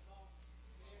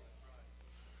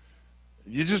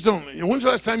 You just don't. When's the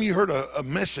last time you heard a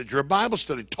message or a Bible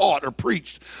study taught or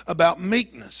preached about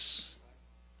meekness?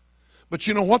 But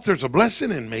you know what? There's a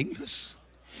blessing in meekness.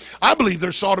 I believe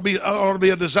there ought to be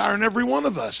a desire in every one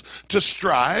of us to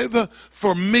strive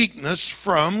for meekness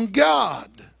from God.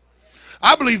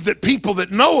 I believe that people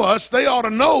that know us, they ought to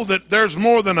know that there's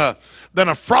more than a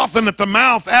frothing at the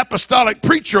mouth apostolic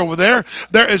preacher over there.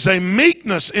 There is a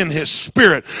meekness in his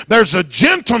spirit. There's a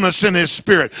gentleness in his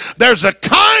spirit. There's a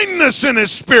kindness in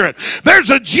his spirit. There's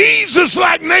a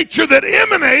Jesus-like nature that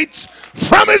emanates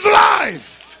from his life.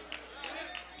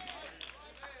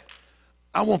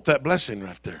 I want that blessing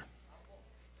right there.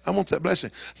 I want that blessing.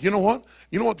 You know what?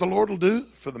 You know what the Lord will do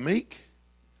for the meek?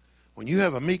 When you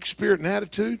have a meek spirit and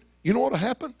attitude, you know what will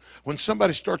happen? When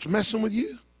somebody starts messing with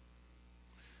you,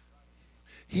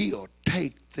 He'll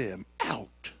take them out.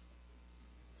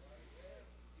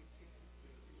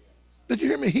 Did you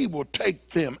hear me? He will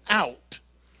take them out.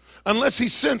 Unless He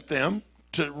sent them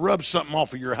to rub something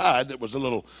off of your hide that was a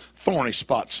little thorny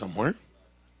spot somewhere.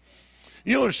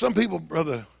 You know, there's some people,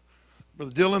 Brother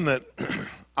Dylan, that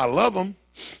I love them,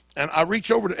 and I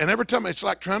reach over to, and every time it's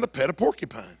like trying to pet a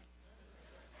porcupine.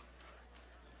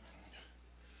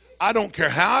 I don't care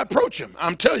how I approach him.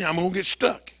 I'm telling you, I'm going to get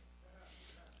stuck.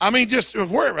 I mean, just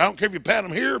wherever. I don't care if you pat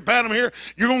him here,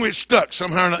 you're going to get stuck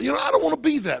somehow or another. You know, I don't want to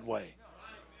be that way.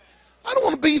 I don't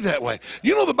want to be that way.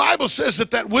 You know, the Bible says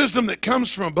that wisdom that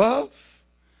comes from above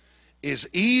is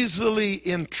easily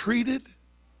entreated.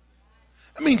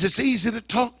 That means it's easy to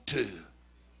talk to.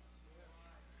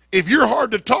 If you're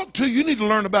hard to talk to, you need to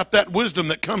learn about that wisdom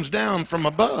that comes down from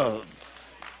above.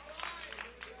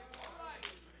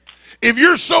 If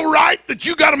you're so right that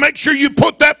you got to make sure you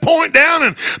put that point down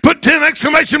and put 10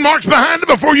 exclamation marks behind it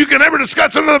before you can ever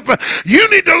discuss another, you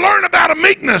need to learn about a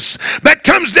meekness that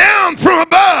comes down from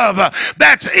above,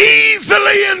 that's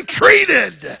easily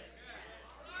entreated.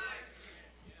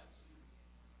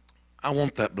 I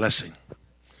want that blessing.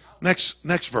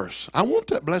 Next verse. I want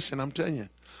that blessing, I'm telling you.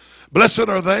 Blessed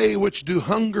are they which do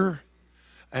hunger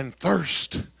and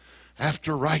thirst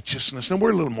after righteousness. And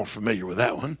we're a little more familiar with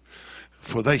that one.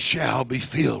 For they shall be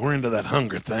filled. We're into that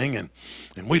hunger thing, and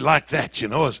we like that, you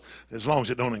know, as long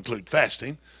as it don't include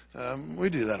fasting.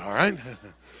 We do that all right.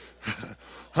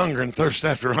 Hunger and thirst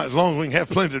after, as long as we can have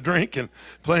plenty to drink and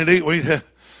plenty to eat.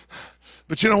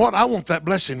 But you know what? I want that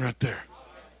blessing right there.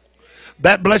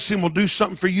 That blessing will do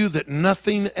something for you that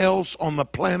nothing else on the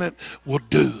planet will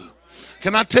do.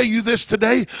 Can I tell you this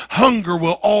today? Hunger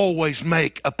will always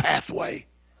make a pathway.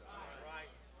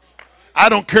 I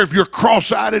don't care if you're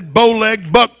cross-eyed,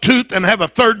 bow-legged, buck-toothed, and have a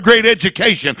third-grade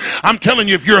education. I'm telling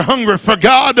you, if you're hungry for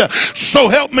God, so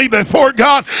help me before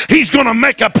God, He's going to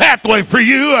make a pathway for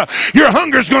you. Your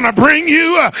hunger is going to bring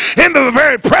you into the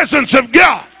very presence of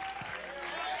God.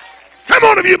 Come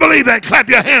on, if you believe that, clap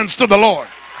your hands to the Lord.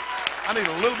 I need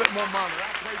a little bit more monitor.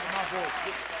 I pray for my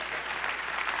voice.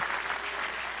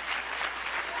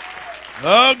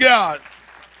 Oh, God.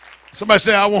 Somebody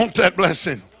say, I want that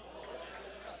blessing.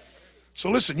 So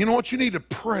listen, you know what? You need to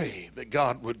pray that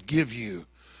God would give you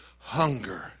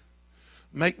hunger.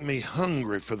 Make me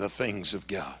hungry for the things of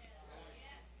God.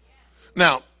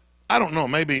 Now, I don't know,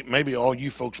 maybe all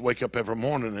you folks wake up every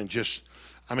morning and just,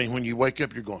 I mean, when you wake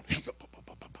up, you're going,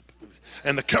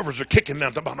 and the covers are kicking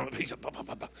down the bottom of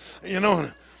the, you know,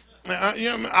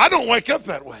 I don't wake up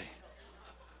that way.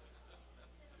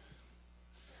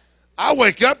 I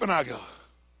wake up and I go,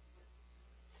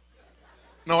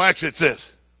 no, actually it's this.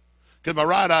 Because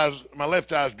my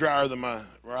left eye is drier than my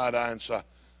right eye, and so I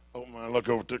open my look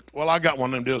over to. Well, I got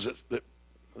one of them deals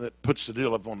that puts the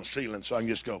deal up on the ceiling, so I can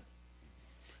just go,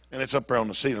 and it's up there on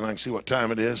the ceiling. I can see what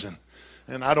time it is,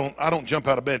 and I don't jump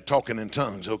out of bed talking in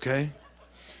tongues, okay?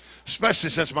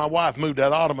 Especially since my wife moved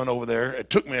that ottoman over there.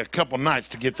 It took me a couple nights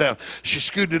to get that. She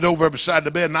scooted it over beside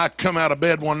the bed, and I come out of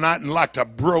bed one night and like I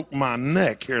broke my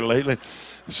neck here lately.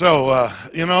 So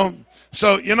you know.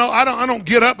 So, you know, I don't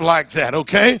get up like that,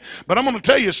 okay? But I'm going to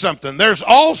tell you something. There's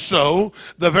also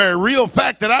the very real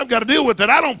fact that I've got to deal with that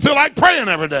I don't feel like praying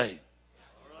every day.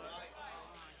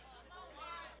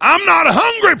 I'm not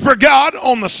hungry for God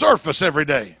on the surface every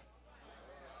day.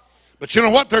 But you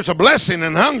know what? There's a blessing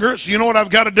in hunger. So you know what I've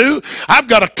got to do? I've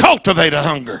got to cultivate a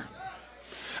hunger.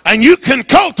 And you can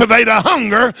cultivate a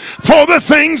hunger for the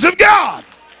things of God.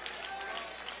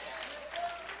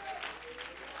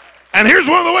 And here's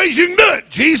one of the ways you can do it.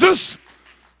 Jesus,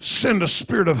 send a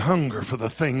spirit of hunger for the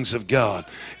things of God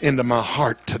into my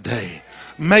heart today.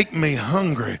 Make me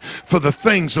hungry for the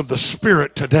things of the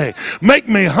Spirit today. Make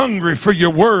me hungry for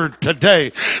your word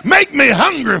today. Make me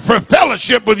hungry for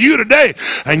fellowship with you today.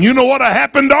 And you know what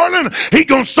happened, darling? He's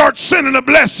going to start sending a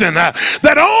blessing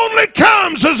that only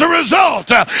comes as a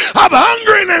result of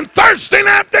hungering and thirsting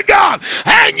after God.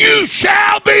 And you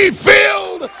shall be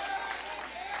filled.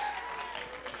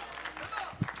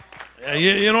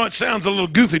 You know, it sounds a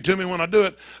little goofy to me when I do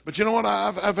it. But you know what?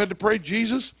 I've had to pray,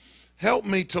 Jesus, help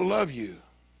me to love you.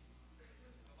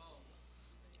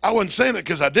 I wasn't saying it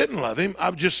because I didn't love him. I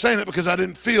was just saying it because I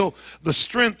didn't feel the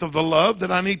strength of the love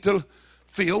that I need to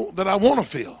feel, that I want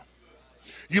to feel.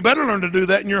 You better learn to do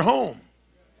that in your home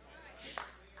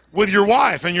with your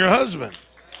wife and your husband.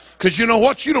 Because you know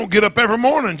what? You don't get up every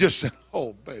morning and just say,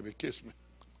 oh, baby, kiss me.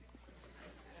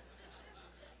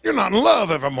 You're not in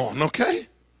love every morning, okay?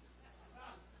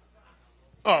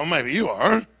 Oh, maybe you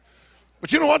are.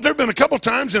 But you know what? There have been a couple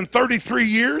times in 33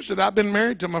 years that I've been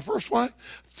married to my first wife,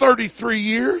 33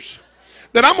 years,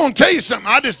 that I'm going to tell you something.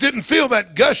 I just didn't feel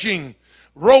that gushing,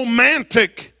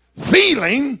 romantic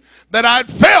feeling that I'd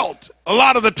felt a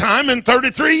lot of the time in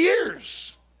 33 years.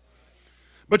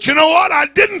 But you know what? I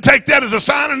didn't take that as a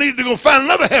sign I needed to go find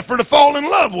another heifer to fall in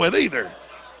love with either.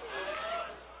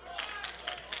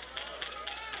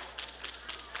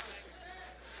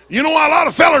 You know why a lot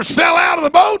of fellers fell out of the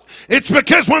boat? It's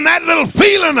because when that little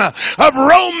feeling of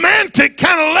romantic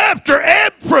kind of left or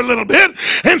ebbed for a little bit,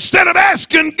 instead of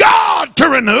asking God to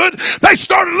renew it, they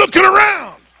started looking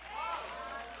around.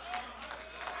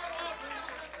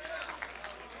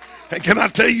 Hey, can I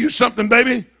tell you something,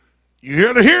 baby? You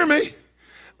here to hear me?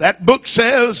 That book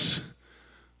says,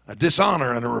 a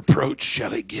dishonor and a reproach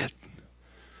shall he get.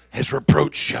 His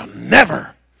reproach shall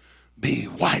never be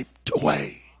wiped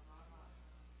away.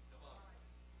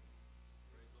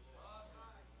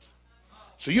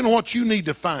 So you know what? You need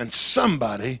to find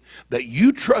somebody that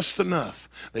you trust enough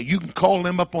that you can call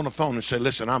them up on the phone and say,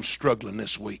 listen, I'm struggling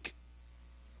this week.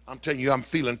 I'm telling you, I'm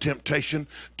feeling temptation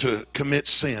to commit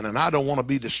sin, and I don't want to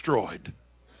be destroyed.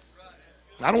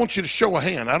 I don't want you to show a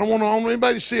hand. I don't want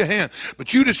anybody to see a hand.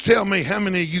 But you just tell me how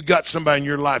many of you got somebody in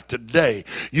your life today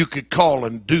you could call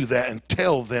and do that and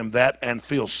tell them that and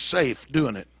feel safe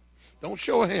doing it. Don't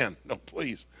show a hand. No,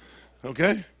 please.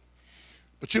 Okay?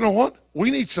 But you know what? We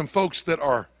need some folks that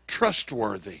are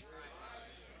trustworthy.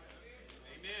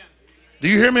 Do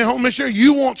you hear me, home missionary?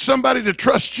 You want somebody to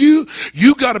trust you,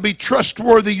 you got to be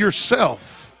trustworthy yourself.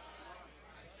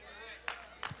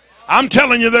 I'm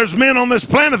telling you, there's men on this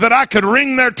planet that I could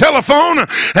ring their telephone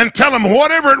and tell them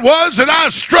whatever it was that I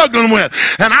was struggling with.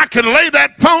 And I could lay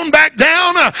that phone back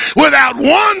down without 1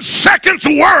 second's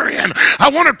worrying. I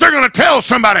wonder if they're going to tell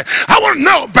somebody. I want to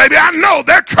know, baby, I know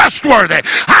they're trustworthy.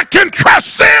 I can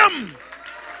trust them.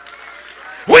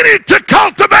 We need to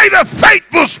cultivate a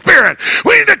faithful spirit.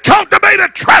 We need to cultivate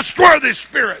a trustworthy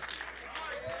spirit.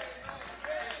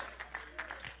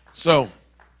 So,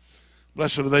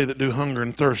 blessed are they that do hunger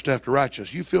and thirst after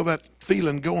righteousness. You feel that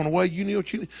feeling going away? You know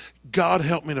what you need? God,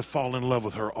 help me to fall in love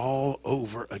with her all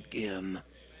over again.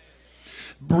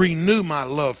 Renew my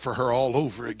love for her all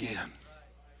over again.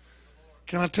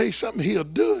 Can I tell you something? He'll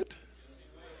do it.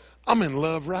 I'm in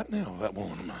love right now with that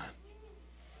woman of mine.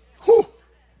 Whew.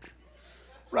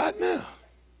 Right now.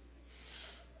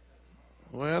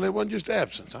 Well, it wasn't just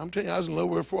absence. I'm telling you, I was in love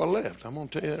with her before I left. I'm going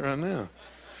to tell you that right now.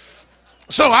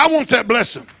 So I want that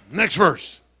blessing. Next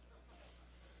verse.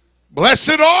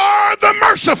 Blessed are the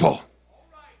merciful,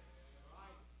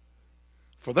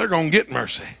 for they're going to get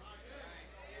mercy.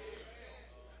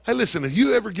 Hey, listen, if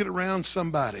you ever get around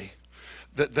somebody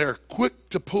that they're quick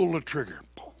to pull the trigger,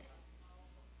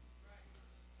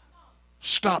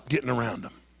 stop getting around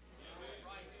them.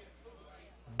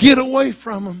 Get away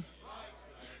from them.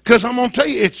 Because I'm going to tell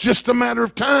you, it's just a matter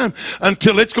of time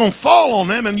until it's going to fall on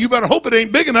them, and you better hope it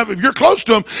ain't big enough. If you're close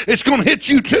to them, it's going to hit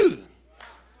you too.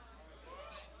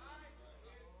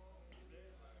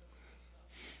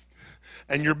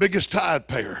 And your biggest tithe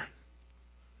payer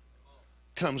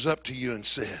comes up to you and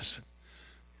says,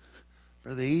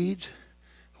 Brother Eads,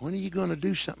 when are you going to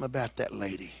do something about that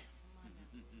lady?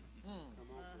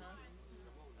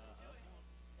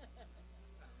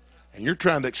 And you're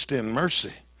trying to extend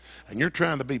mercy. And you're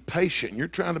trying to be patient. And you're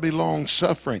trying to be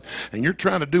long-suffering. And you're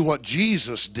trying to do what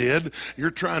Jesus did. You're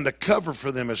trying to cover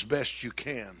for them as best you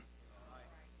can.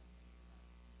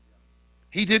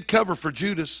 He did cover for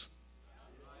Judas.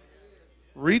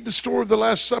 Read the story of the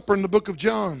Last Supper in the book of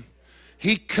John.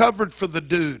 He covered for the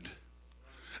dude.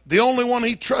 The only one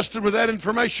he trusted with that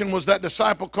information was that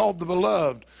disciple called the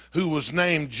Beloved, who was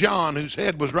named John, whose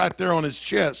head was right there on his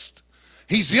chest.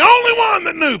 He's the only one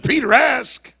that knew. Peter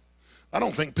asked. I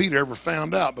don't think Peter ever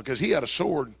found out because he had a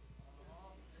sword.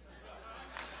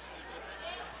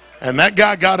 And that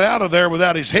guy got out of there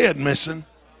without his head missing.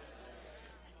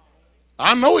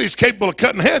 I know he's capable of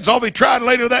cutting heads. All he tried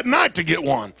later that night to get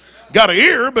one. Got an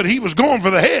ear, but he was going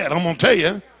for the head, I'm going to tell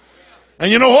you.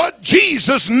 And you know what?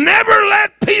 Jesus never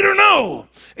let Peter know.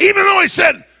 Even though he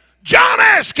said, John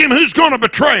asked him who's going to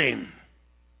betray him.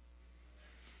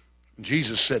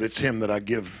 Jesus said, it's him that I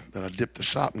dip the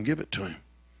sop and give it to him.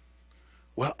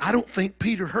 Well, I don't think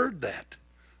Peter heard that.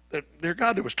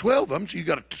 There was 12 of them, so you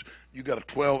got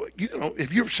a 12. You know,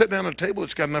 if you ever sit down at a table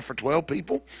that's got enough for 12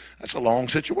 people, that's a long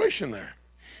situation there.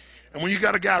 And when you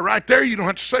got a guy right there, you don't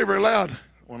have to say very loud,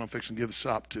 well, I'm fixing to give the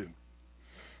sop to.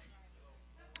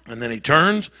 And then he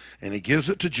turns and he gives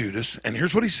it to Judas. And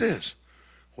here's what he says.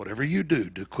 Whatever you do,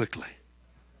 do quickly.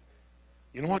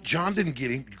 You know what? John didn't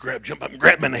get him. Jump up and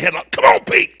grab him in the headlock. Come on,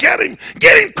 Pete, get him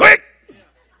quick.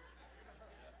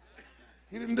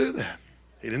 He didn't do that.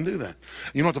 He didn't do that.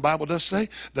 You know what the Bible does say?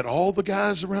 That all the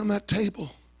guys around that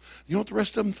table, you know what the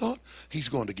rest of them thought? He's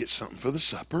going to get something for the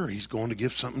supper. He's going to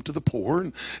give something to the poor.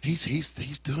 And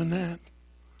he's doing that.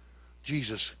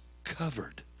 Jesus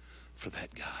covered for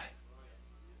that guy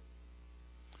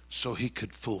so he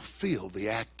could fulfill the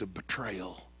act of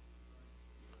betrayal.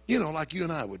 You know, like you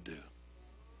and I would do.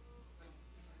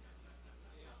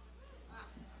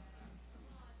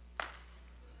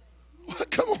 Well,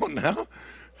 come on now.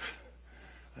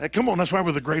 Hey, come on, that's why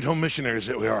we're the great home missionaries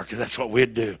that we are, because that's what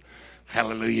we'd do.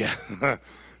 Hallelujah.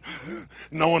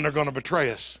 Knowing they're going to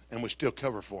betray us, and we still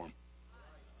cover for them.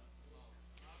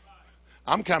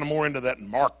 I'm kind of more into that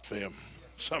mark them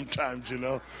sometimes, you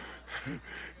know.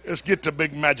 Let's get the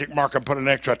big magic mark and put an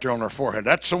X right there on our forehead.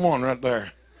 That's the one right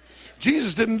there.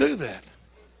 Jesus didn't do that.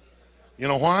 You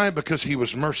know why? Because he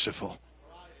was merciful.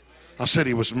 I said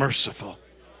he was merciful.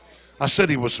 I said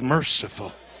he was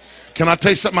merciful. Can I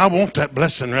tell you something? I want that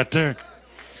blessing right there.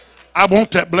 I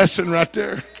want that blessing right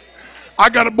there. I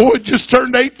got a boy just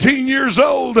turned 18 years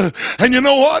old. And you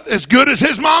know what? As good as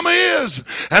his mama is,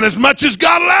 and as much as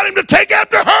God allowed him to take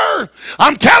after her,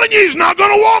 I'm telling you, he's not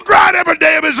going to walk right every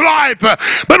day of his life. But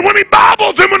when he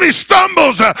bobbles and when he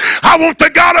stumbles, I want the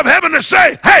God of heaven to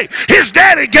say, hey, his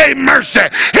daddy gave mercy.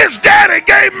 His daddy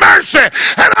gave mercy.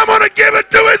 And I'm going to give it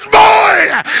to his boy.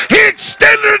 He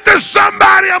extended it to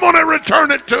somebody. I'm going to return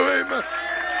it to him.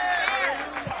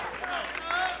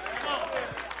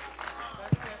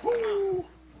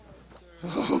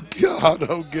 Oh God,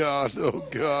 oh God, oh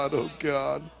God, oh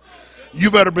God. You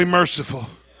better be merciful.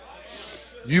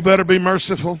 You better be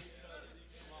merciful.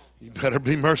 You better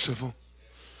be merciful.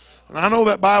 And I know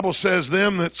that Bible says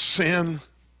them that sin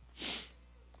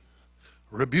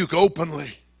rebuke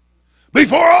openly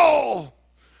before all,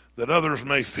 that others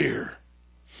may fear.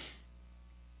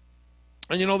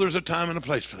 And you know there's a time and a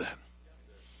place for that.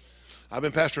 I've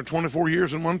been pastoring 24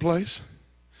 years in one place,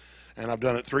 and I've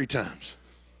done it 3 times.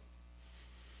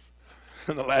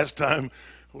 And the last time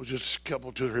was just a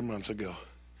couple, 2 or 3 months ago.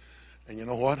 And you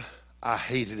know what? I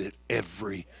hated it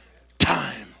every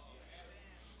time.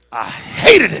 I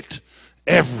hated it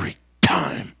every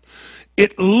time.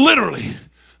 It literally,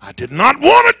 I did not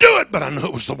want to do it, but I knew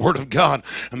it was the Word of God.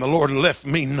 And the Lord left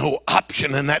me no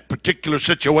option in that particular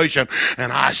situation.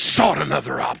 And I sought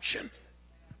another option.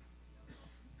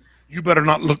 You better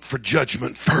not look for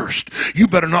judgment first. You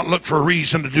better not look for a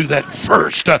reason to do that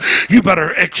first. You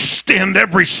better extend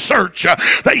every search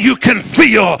that you can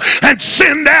feel and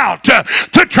send out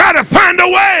to try to find a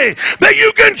way that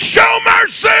you can show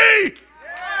mercy.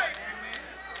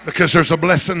 Because there's a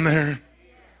blessing there.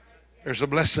 There's a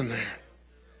blessing there.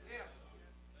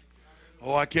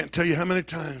 Oh, I can't tell you how many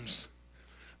times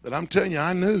that I'm telling you,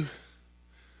 I knew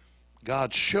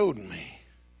God showed me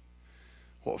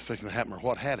what was fixing to happen or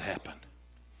what had happened.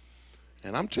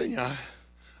 And I'm telling you,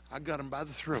 I got him by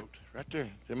the throat right there.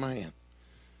 It's in my hand.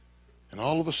 And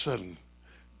all of a sudden,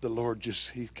 the Lord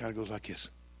he kind of goes like this.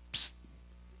 Psst,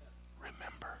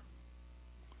 remember.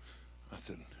 I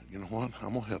said, you know what?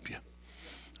 I'm going to help you.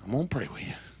 I'm going to pray with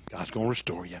you. God's going to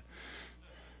restore you.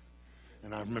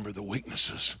 And I remember the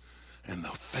weaknesses and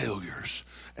the failures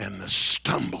and the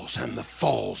stumbles and the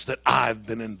falls that I've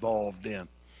been involved in.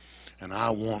 And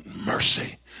I want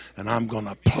mercy, and I'm going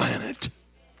to plan it.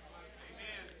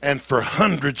 And for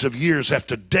hundreds of years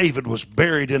after David was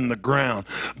buried in the ground,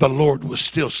 the Lord was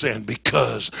still saying,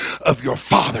 because of your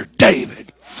father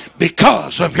David.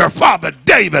 Because of your father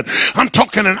David. I'm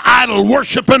talking an idol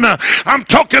worshiping, I'm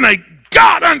talking a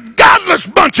ungodless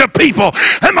bunch of people.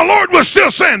 And the Lord was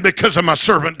still saying, because of my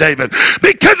servant David.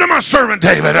 Because of my servant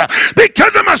David.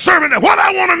 Because of my servant David. What I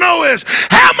want to know is,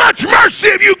 how much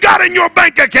mercy have you got in your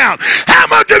bank account? How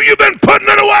much have you been putting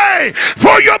it away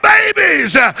for your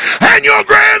babies and your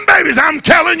grandbabies? I'm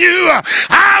telling you,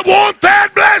 I want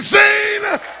that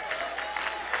blessing.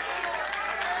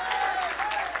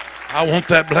 I want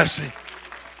that blessing.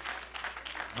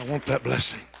 I want that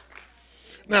blessing.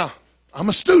 Now, I'm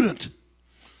a student.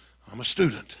 I'm a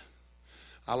student.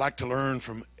 I like to learn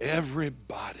from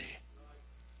everybody.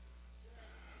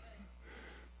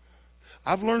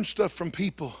 I've learned stuff from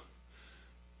people.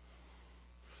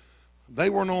 They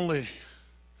weren't only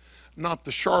not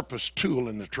the sharpest tool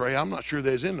in the tray. I'm not sure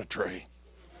they's in the tray.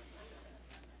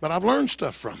 But I've learned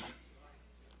stuff from them.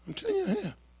 I'm telling you,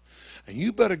 yeah. And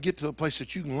you better get to the place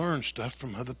that you can learn stuff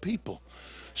from other people.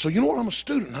 So you know what? I'm a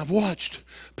student. I've watched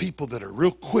people that are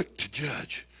real quick to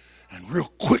judge and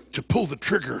real quick to pull the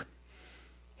trigger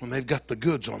when they've got the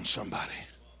goods on somebody.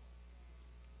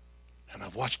 And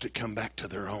I've watched it come back to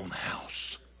their own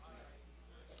house.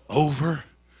 Over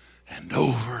and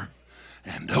over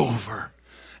and over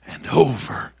and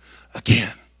over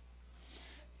again.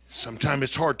 Sometimes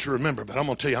it's hard to remember, but I'm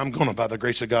going to tell you, I'm going to, by the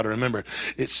grace of God, remember it.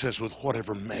 It says, with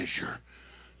whatever measure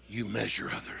you measure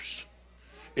others,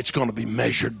 it's going to be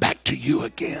measured back to you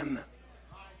again.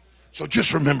 So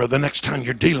just remember, the next time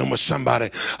you're dealing with somebody,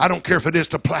 I don't care if it is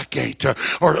to placate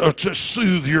or to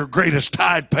soothe your greatest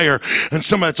tithe payer, and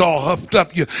somebody's all huffed up.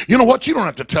 You know what? You don't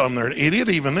have to tell them they're an idiot,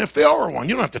 even if they are one.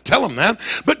 You don't have to tell them that.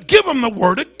 But give them the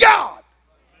Word of God.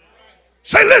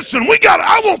 Say, listen,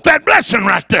 I want that blessing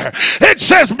right there. It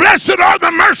says, blessed are the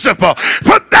merciful,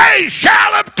 for they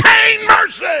shall obtain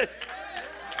mercy.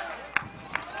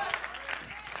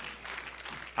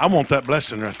 I want that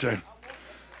blessing right there.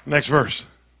 Next verse.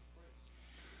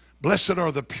 Blessed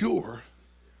are the pure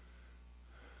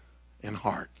in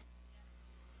heart,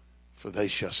 for they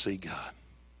shall see God.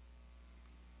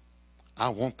 I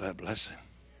want that blessing.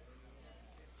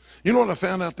 You know what I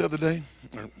found out the other day?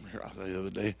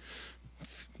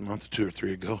 A month or two or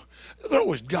three ago.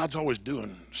 God's always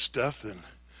doing stuff, and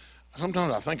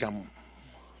sometimes I think I'm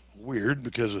weird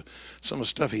because of some of the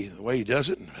stuff the way he does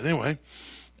it. But anyway,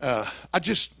 I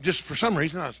just for some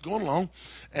reason I was going along,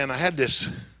 and I had this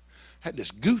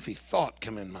goofy thought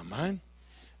come in my mind,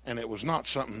 and it was not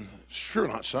something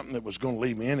that was going to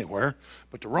lead me anywhere,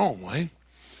 but the wrong way.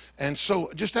 And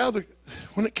so just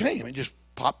when it came, it just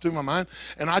popped through my mind,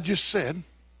 and I just said,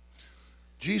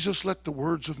 Jesus, let the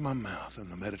words of my mouth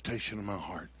and the meditation of my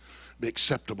heart be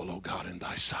acceptable, O God, in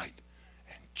thy sight.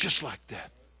 And just like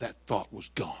that thought was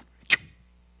gone.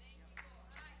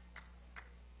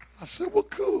 I said, well,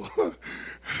 cool.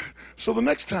 So the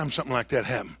next time something like that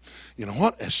happened, you know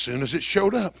what? As soon as it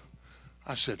showed up,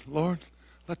 I said, Lord,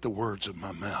 let the words of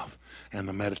my mouth and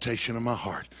the meditation of my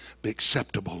heart be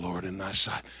acceptable, Lord, in thy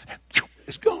sight. And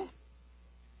it's gone.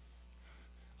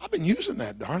 I've been using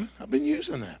that, darling. I've been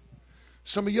using that.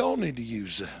 Some of y'all need to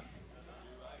use that.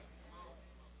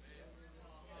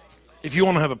 If you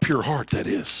want to have a pure heart, that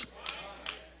is.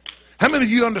 How many of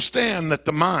you understand that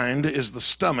the mind is the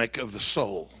stomach of the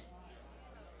soul?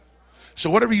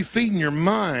 So whatever you feed in your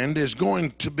mind is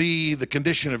going to be the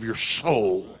condition of your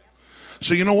soul.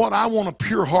 So you know what? I want a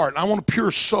pure heart. I want a pure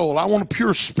soul. I want a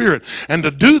pure spirit. And to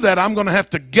do that, I'm going to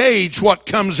have to gauge what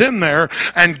comes in there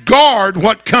and guard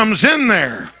what comes in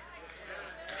there.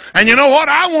 And you know what?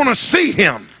 I want to see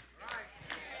Him.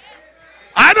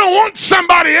 I don't want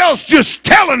somebody else just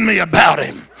telling me about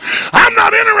Him. I'm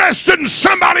not interested in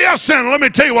somebody else saying, let me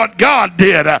tell you what God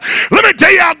did. Let me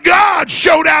tell you how God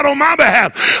showed out on my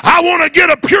behalf. I want to get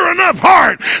a pure enough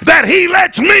heart that He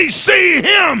lets me see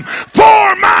Him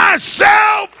for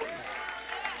myself.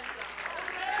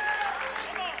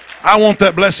 I want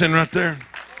that blessing right there.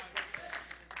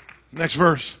 Next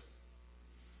verse.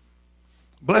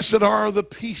 Blessed are the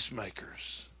peacemakers,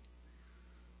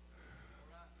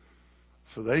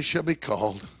 for they shall be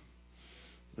called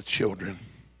the children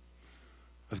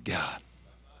of God.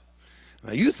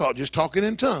 Now you thought just talking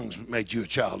in tongues made you a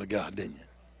child of God, didn't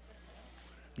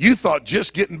you? You thought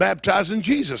just getting baptized in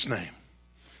Jesus' name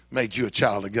made you a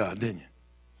child of God, didn't you?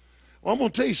 Well, I'm going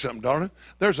to tell you something, darling.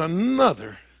 There's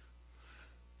another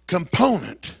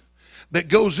component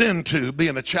that goes into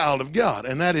being a child of God,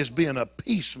 and that is being a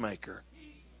peacemaker.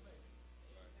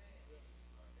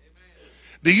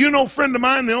 Do you know, friend of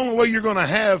mine, the only way you're going to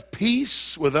have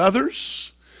peace with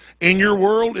others in your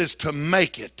world is to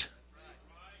make it.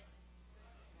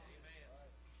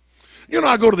 You know,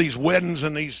 I go to these weddings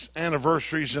and these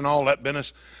anniversaries and all that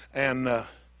business, and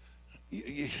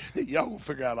y'all will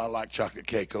figure out I like chocolate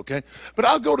cake, okay? But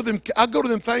I'll go to them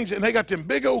things, and they got them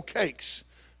big old cakes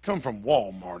come from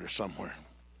Walmart or somewhere.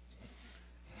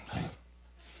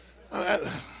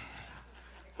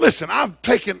 Listen, I've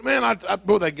taken, man,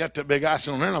 boy, they got that big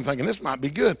icing on there, and I'm thinking, this might be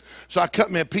good. So I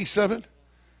cut me a piece of it.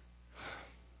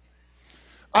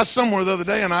 I was somewhere the other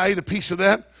day, and I ate a piece of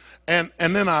that, and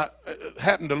then I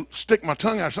happened to stick my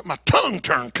tongue out or something. My tongue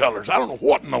turned colors. I don't know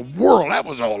what in the world that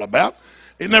was all about.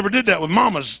 It never did that with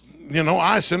Mama's,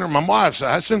 icing or my wife's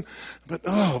icing. But,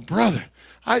 oh, brother,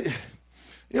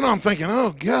 I'm thinking,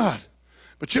 oh, God.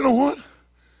 But you know what?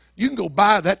 You can go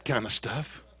buy that kind of stuff.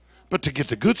 But to get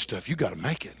the good stuff, you got to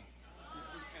make it.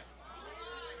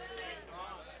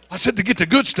 I said to get the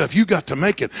good stuff, you got to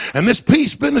make it. And this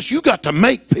peace business, you got to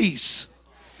make peace.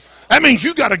 That means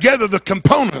you got to gather the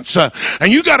components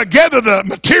and you got to gather the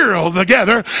material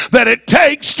together that it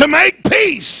takes to make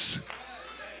peace.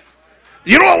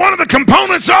 You know what one of the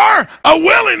components are? A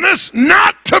willingness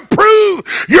not to prove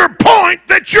your point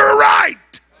that you're right.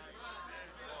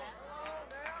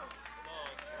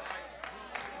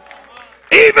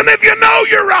 Even if you know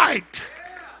you're right.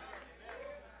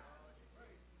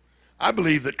 I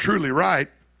believe that truly right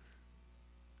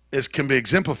can be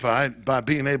exemplified by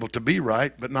being able to be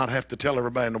right, but not have to tell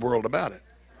everybody in the world about it.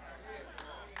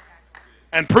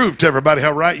 And prove to everybody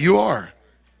how right you are.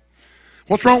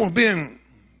 What's wrong with being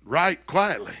right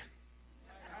quietly?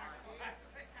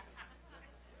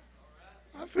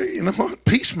 I think, you know what?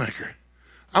 Peacemaker.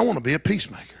 I want to be a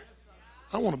peacemaker.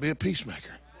 I want to be a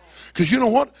peacemaker. Because you know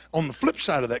what? On the flip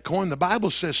side of that coin, the Bible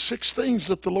says 6 things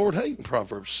that the Lord hates in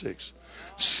Proverbs 6.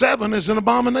 7 is an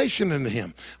abomination unto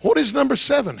him. What is number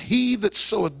 7? He that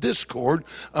soweth discord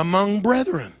among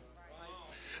brethren.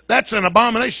 That's an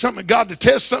abomination, something God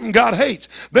detests, something God hates.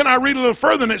 Then I read a little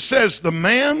further and it says, the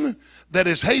man that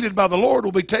is hated by the Lord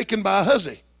will be taken by a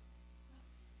hussy.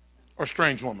 Or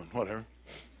strange woman, whatever.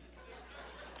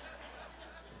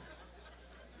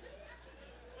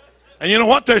 And you know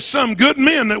what? There's some good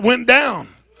men that went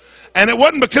down. And it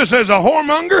wasn't because there's a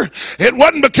whoremonger. It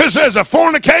wasn't because there's a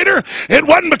fornicator. It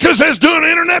wasn't because there's doing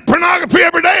internet pornography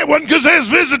every day. It wasn't because there's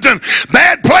visiting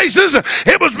bad places.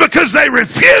 It was because they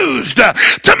refused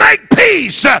to make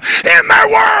peace in their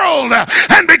world.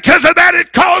 And because of that,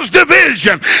 it caused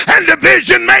division. And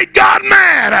division made God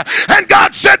mad. And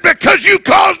God said, because you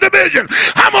caused division,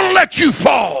 I'm going to let you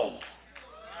fall.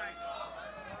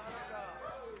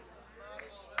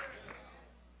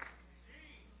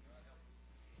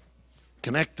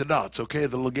 Connect the dots, okay?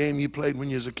 The little game you played when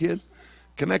you was a kid.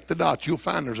 Connect the dots. You'll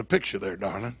find there's a picture there,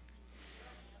 darling.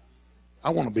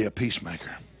 I want to be a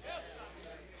peacemaker.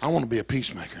 I want to be a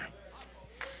peacemaker.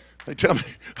 They tell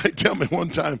me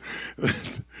one time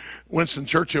that Winston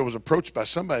Churchill was approached by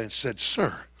somebody and said,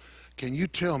 sir, can you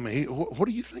tell me, what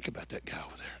do you think about that guy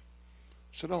over there?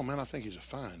 I said, oh, man, I think he's a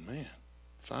fine man.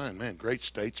 Fine man, great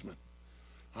statesman.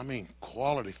 I mean,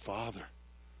 quality father.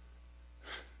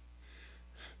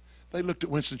 They looked at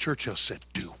Winston Churchill and said,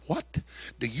 do what?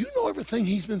 Do you know everything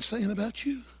he's been saying about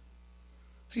you?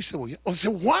 He said, well, yeah. I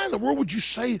said, why in the world would you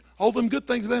say all them good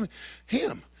things about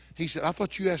him? He said, I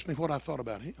thought you asked me what I thought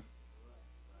about him.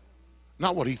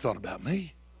 Not what he thought about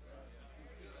me.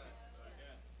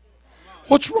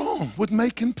 What's wrong with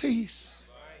making peace?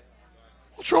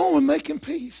 What's wrong with making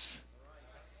peace?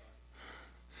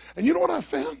 And you know what I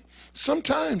found?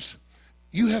 Sometimes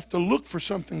you have to look for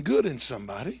something good in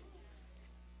somebody.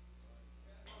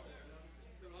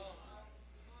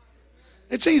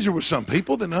 It's easier with some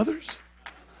people than others.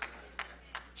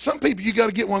 Some people you got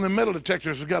to get one of them metal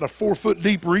detectors that's got a 4-foot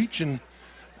deep reach, and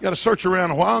you got to search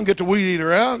around a while and get the weed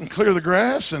eater out and clear the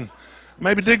grass and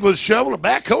maybe dig with a shovel or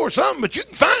backhoe or something. But you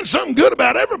can find something good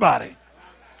about everybody.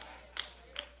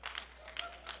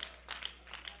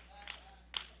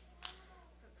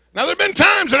 Now there have been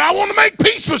times that I want to make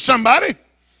peace with somebody,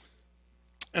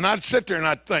 and I'd sit there and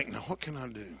I'd think, now what can I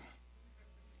do?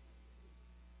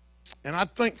 And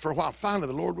I'd think for a while. Finally,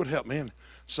 the Lord would help me, and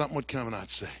something would come, and I'd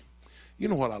say, you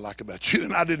know what I like about you?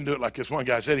 And I didn't do it like this one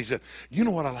guy said. He said, you know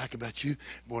what I like about you?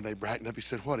 Boy, they brightened up. He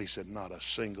said, what? He said, not a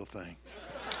single thing.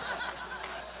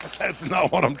 That's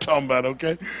not what I'm talking about,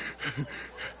 okay?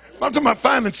 I'm talking about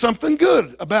finding something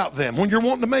good about them when you're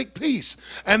wanting to make peace.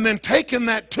 And then taking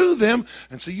that to them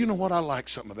and say, you know what? I like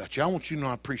something about you. I want you to know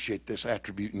I appreciate this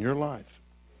attribute in your life.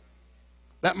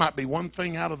 That might be one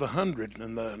thing out of the 100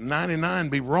 and the 99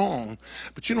 be wrong.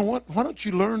 But you know what? Why don't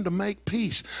you learn to make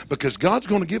peace? Because God's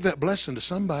going to give that blessing to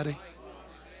somebody.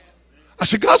 I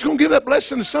said, God's going to give that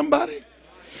blessing to somebody.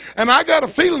 And I got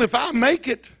a feeling if I make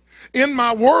it in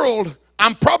my world,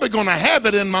 I'm probably going to have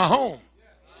it in my home.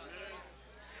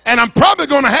 And I'm probably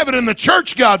going to have it in the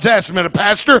church God's asked me to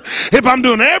pastor if I'm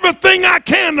doing everything I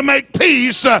can to make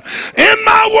peace in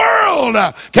my world.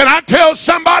 Can I tell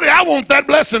somebody I want that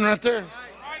blessing right there?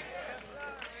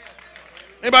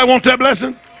 Anybody want that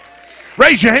blessing?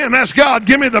 Raise your hand. Ask God,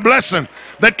 give me the blessing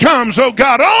that comes, oh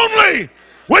God, only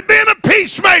with being a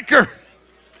peacemaker.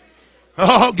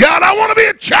 Oh God, I want to be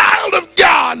a child of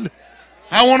God.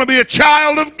 I want to be a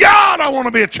child of God. I want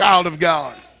to be a child of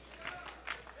God.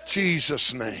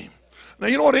 Jesus' name. Now,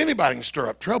 you know what? Anybody can stir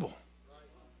up trouble.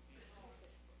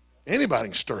 Anybody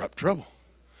can stir up trouble.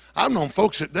 I've known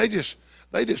folks that they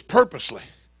just purposely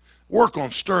work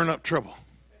on stirring up trouble.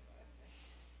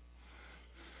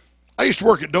 I used to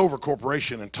work at Dover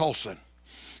Corporation in Tulsa.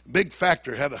 Big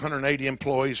factory, had 180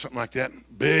 employees, something like that.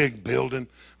 Big building,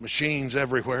 machines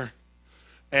everywhere.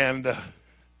 And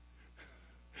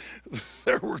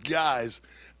there were guys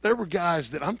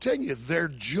that, I'm telling you, their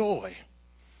joy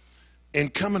in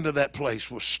coming to that place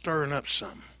was stirring up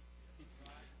something.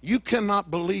 You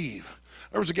cannot believe.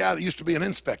 There was a guy that used to be an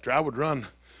inspector. I would run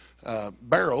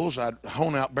barrels. I'd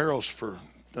hone out barrels for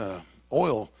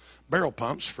oil, barrel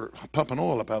pumps for pumping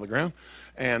oil up out of the ground.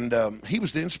 And he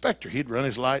was the inspector. He'd run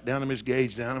his light down him, his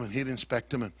gauge down him, and he'd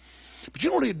inspect them. But you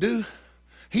know what he'd do?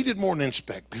 He did more than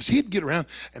inspect, because he'd get around,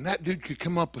 and that dude could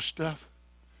come up with stuff.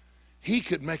 He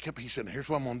could make up. He said, here's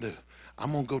what I'm going to do.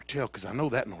 I'm going to go tell, because I know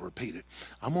that and I'll repeat it.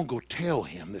 I'm going to go tell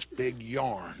him this big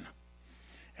yarn,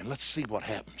 and let's see what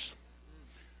happens.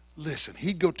 Listen,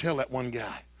 he'd go tell that one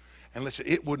guy. And listen,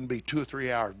 it wouldn't be 2 or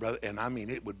 3 hours, brother. And I mean,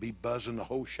 it would be buzzing. The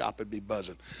whole shop would be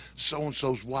buzzing.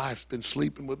 So-and-so's wife's been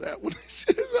sleeping with that one.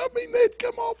 I mean, they'd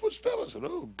come off with stuff. I said,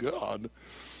 oh, God.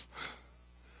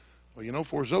 Well, you know,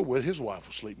 before it's over with, his wife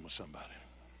was sleeping with somebody.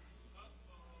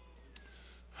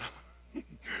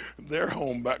 Their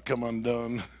home about come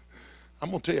undone. I'm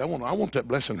going to tell you, I want that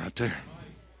blessing right there.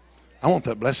 I want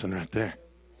that blessing right there.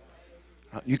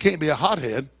 You can't be a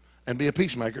hothead and be a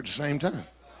peacemaker at the same time.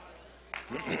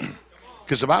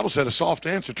 Because the Bible said a soft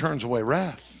answer turns away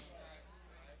wrath.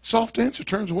 Soft answer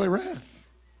turns away wrath.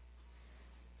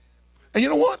 And you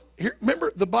know what? Here,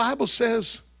 remember, the Bible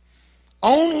says,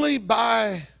 only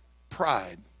by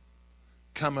pride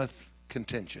cometh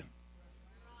contention.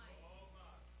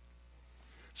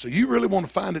 So you really want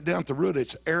to find it down at the root.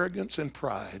 It's arrogance and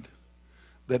pride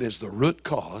that is the root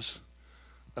cause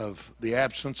of the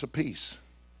absence of peace.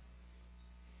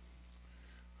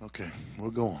 Okay,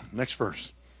 we'll go on. Next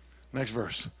verse. Next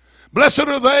verse. Blessed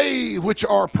are they which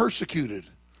are persecuted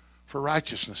for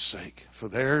righteousness' sake, for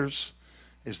theirs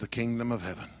is the kingdom of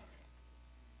heaven.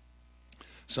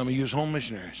 Some of you as home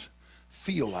missionaries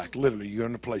feel like literally you're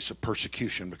in a place of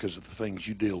persecution because of the things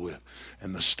you deal with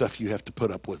and the stuff you have to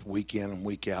put up with week in and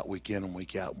week out, week in and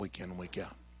week out, week in and week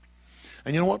out.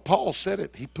 And you know what? Paul said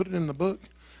it. He put it in the book.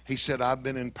 He said, I've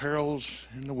been in perils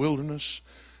in the wilderness,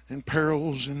 in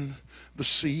perils in the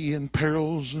sea, in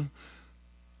perils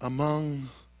among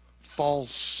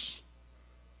false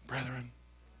brethren.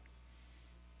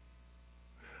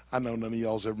 I know none of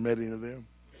y'all's ever met any of them.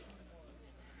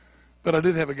 But I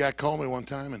did have a guy call me one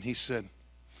time, and he said,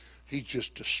 he's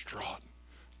just distraught.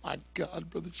 My God,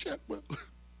 Brother Shatwell, the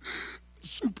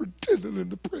superintendent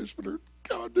and the presbyter,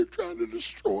 God, they're trying to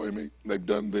destroy me. They've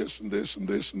done this and this and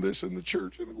this and this in the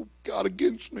church, and God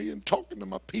against me, and talking to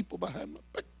my people behind my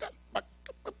back.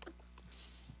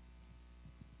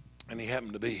 And he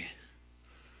happened to be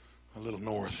a little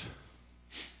north,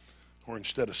 where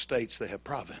instead of states, they have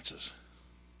provinces.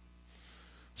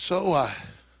 So I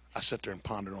sat there and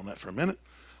pondered on that for a minute.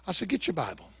 I said, get your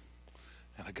Bible.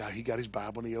 And the guy, he got his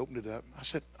Bible and he opened it up.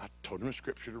 I told him a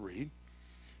scripture to read.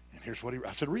 And here's what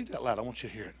I said, read that loud. I want you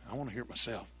to hear it. I want to hear it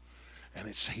myself.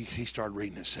 And he started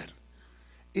reading it. It said,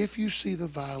 if you see the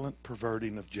violent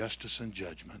perverting of justice and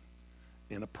judgment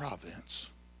in a province,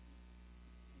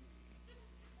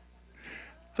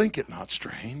 think it not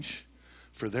strange,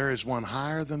 for there is one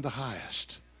higher than the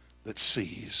highest that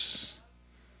sees.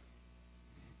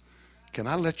 Can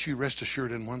I let you rest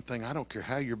assured in one thing? I don't care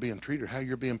how you're being treated or how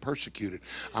you're being persecuted.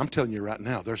 I'm telling you right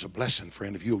now, there's a blessing,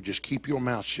 friend, if you'll just keep your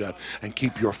mouth shut and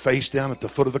keep your face down at the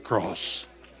foot of the cross.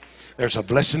 There's a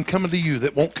blessing coming to you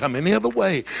that won't come any other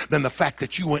way than the fact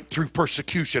that you went through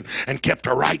persecution and kept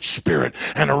a right spirit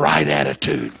and a right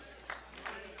attitude.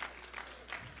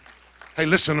 Hey,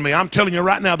 listen to me. I'm telling you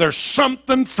right now, there's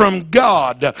something from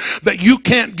God that you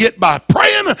can't get by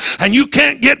praying and you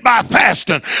can't get by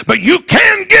fasting. But you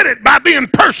can get it by being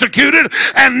persecuted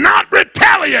and not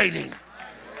retaliating.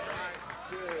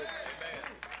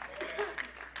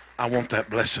 I want that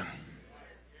blessing.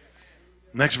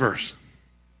 Next verse.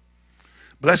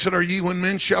 Blessed are ye when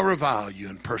men shall revile you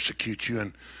and persecute you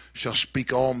and shall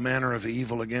speak all manner of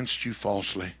evil against you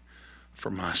falsely for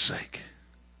my sake.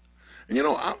 And you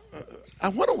know,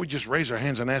 why don't we just raise our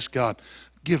hands and ask God,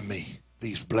 give me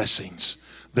these blessings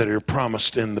that are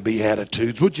promised in the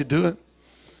Beatitudes. Would you do it?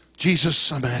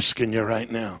 Jesus, I'm asking you right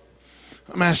now.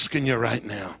 I'm asking you right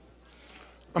now.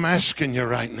 I'm asking you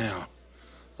right now.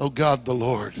 Oh God the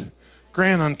Lord,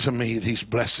 grant unto me these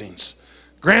blessings.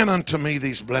 Grant unto me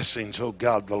these blessings, oh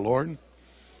God the Lord.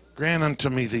 Grant unto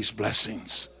me these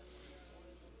blessings.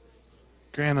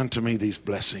 Grant unto me these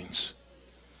blessings.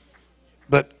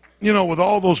 But, you know, with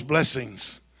all those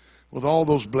blessings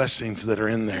that are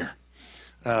in there,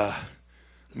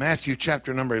 Matthew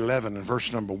chapter number 11 and verse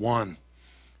number 1,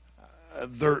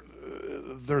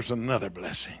 there's another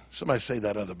blessing. Somebody say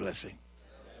that other blessing.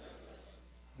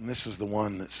 And this is the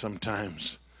one that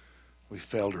sometimes we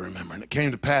fail to remember. And it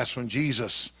came to pass when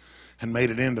Jesus had made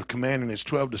an end of commanding his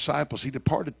 12 disciples, he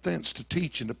departed thence to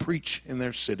teach and to preach in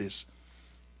their cities.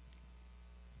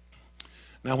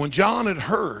 Now when John had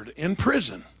heard in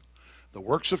prison the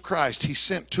works of Christ, he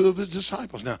sent 2 of his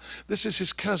disciples. Now this is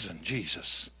his cousin,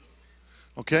 Jesus.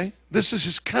 Okay? This is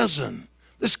his cousin.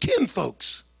 This kin,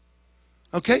 folks.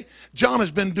 Okay? John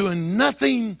has been doing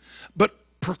nothing but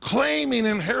proclaiming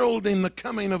and heralding the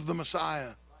coming of the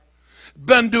Messiah.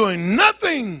 Been doing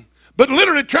nothing but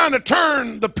literally trying to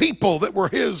turn the people that were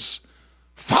his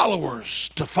followers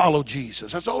to follow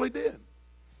Jesus. That's all he did.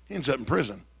 He ends up in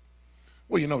prison.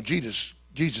 Well, you know, Jesus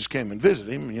came and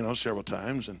visited him, you know, several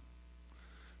times. And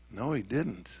no, he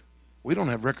didn't. We don't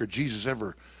have record Jesus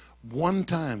ever one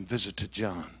time visited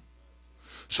John.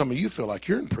 Some of you feel like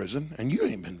you're in prison and you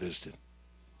ain't been visited.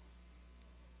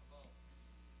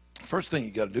 First thing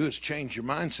you got to do is change your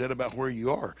mindset about where you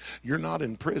are. You're not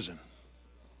in prison.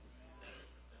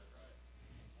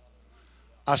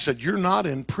 I said, you're not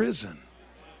in prison.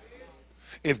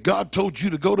 If God told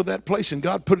you to go to that place and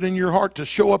God put it in your heart to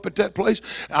show up at that place,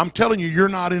 I'm telling you, you're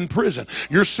not in prison.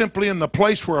 You're simply in the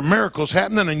place where a miracle's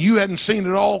happening and you hadn't seen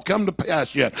it all come to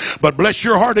pass yet. But bless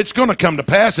your heart, it's going to come to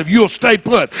pass if you'll stay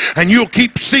put and you'll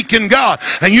keep seeking God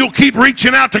and you'll keep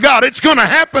reaching out to God. It's going to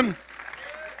happen.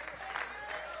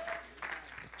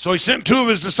 So he sent 2 of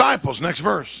his disciples. Next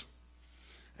verse.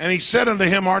 And he said unto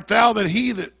him, art thou that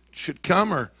he that should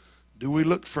come, or do we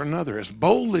look for another? As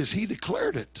boldly as he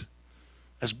declared it.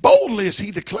 As boldly as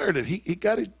he declared it, he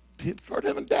started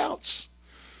having doubts.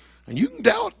 And you can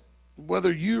doubt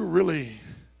whether you really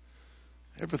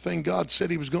everything God said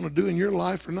he was going to do in your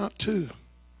life or not too.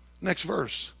 Next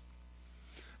verse.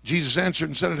 Jesus answered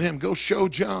and said unto him, go show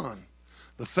John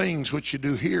the things which you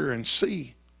do hear and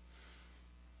see.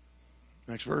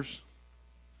 Next verse.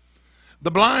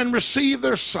 The blind receive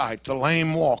their sight, the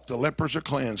lame walk, the lepers are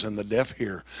cleansed, and the deaf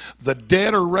hear. The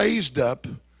dead are raised up,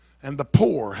 and the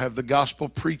poor have the gospel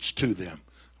preached to them.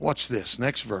 Watch this,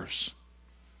 next verse.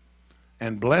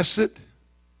 And blessed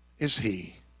is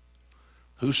he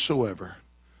whosoever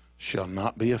shall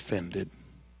not be offended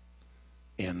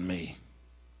in me.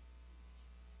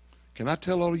 Can I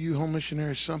tell all of you home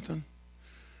missionaries something?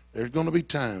 There's going to be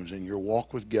times in your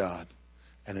walk with God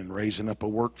and in raising up a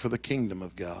work for the kingdom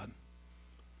of God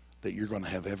that you're going to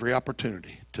have every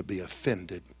opportunity to be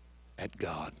offended at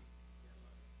God.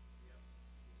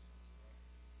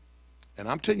 And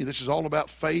I'm telling you, this is all about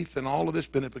faith and all of this.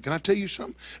 But can I tell you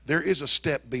something? There is a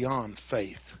step beyond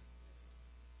faith.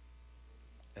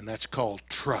 And that's called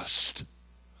trust.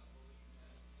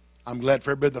 I'm glad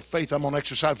for everybody the faith. I'm going to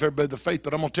exercise for everybody the faith.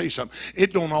 But I'm going to tell you something.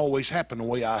 It don't always happen the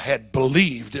way I had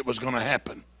believed it was going to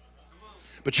happen.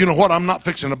 But you know what? I'm not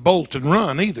fixing to bolt and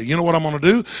run either. You know what I'm going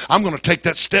to do? I'm going to take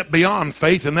that step beyond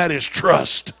faith, and that is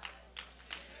trust.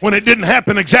 When it didn't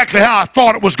happen exactly how I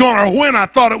thought it was going to, or when I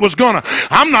thought it was going to,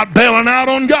 I'm not bailing out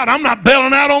on God. I'm not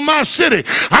bailing out on my city.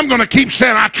 I'm going to keep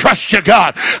saying, I trust you,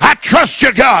 God. I trust you,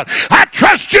 God. I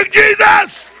trust you,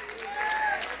 Jesus.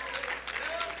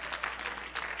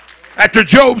 After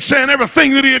Job saying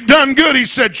everything that he had done good, he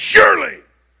said, surely,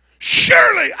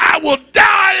 surely I will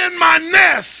die in my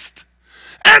nest,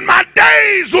 and my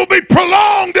days will be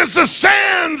prolonged as the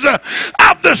sands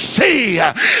of the sea.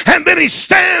 And then he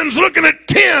stands looking at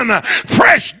 10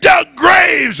 fresh dug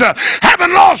graves,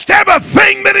 having lost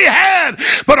everything that he had.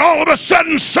 But all of a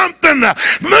sudden something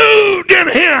moved in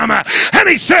him. And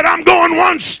he said, I'm going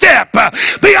one step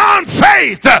beyond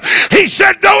faith. He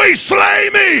said, though he slay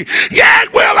me,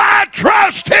 yet will I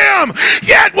trust him.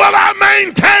 Yet will I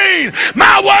maintain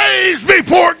my ways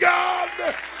before God.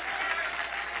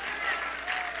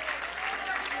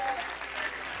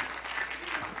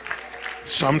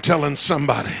 So I'm telling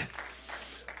somebody,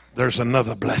 there's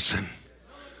another blessing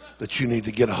that you need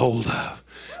to get a hold of.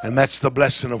 And that's the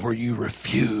blessing of where you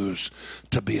refuse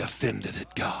to be offended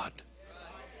at God.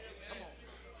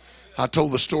 I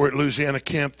told the story at Louisiana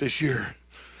camp this year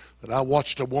that I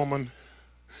watched a woman.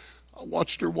 I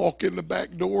watched her walk in the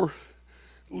back door.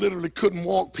 Literally couldn't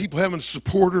walk. People having to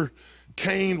support her,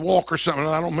 cane, walk or something.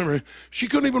 I don't remember. She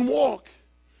couldn't even walk.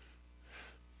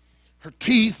 Her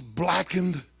teeth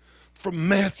blackened from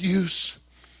meth use.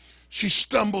 She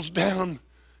stumbles down,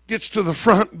 gets to the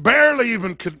front, barely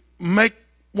even could make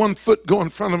one foot go in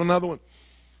front of another one.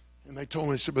 And they told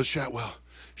me, they said, Brother Shatwell,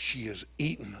 she is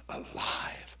eaten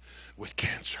alive with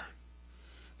cancer.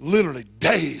 Literally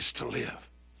days to live.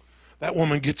 That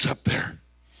woman gets up there.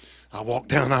 I walk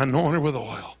down, I anoint her with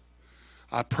oil.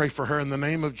 I pray for her in the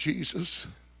name of Jesus.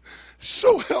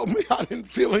 So help me, I didn't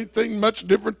feel anything much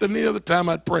different than any other time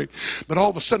I'd prayed. But all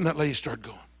of a sudden that lady started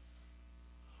going.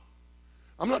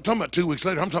 I'm not talking about 2 weeks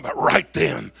later, I'm talking about right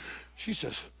then. She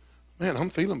says, man, I'm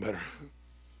feeling better.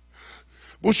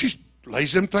 Well, she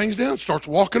lays them things down, starts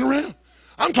walking around.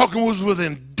 I'm talking was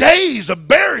within days of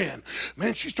burying.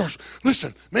 Man, she starts,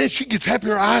 listen, man, she gets happy,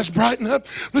 her eyes brighten up.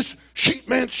 Listen, she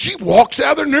walks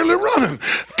out there nearly running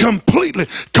completely.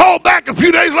 Called back a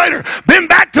few days later, been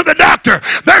back to the doctor.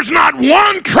 There's not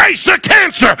one trace of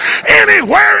cancer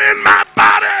anywhere in my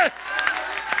body.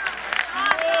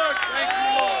 Thank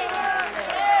you, Lord.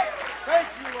 Thank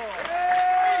you, Lord.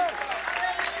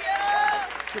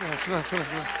 Sit down, sit down, sit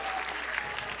down.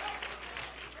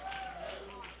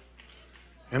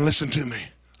 And listen to me.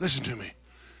 Listen to me.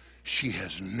 She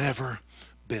has never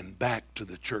been back to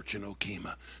the church in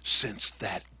Okemah since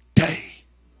that day.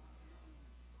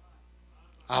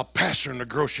 I'll pass her in the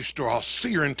grocery store. I'll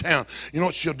see her in town. You know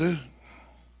what she'll do?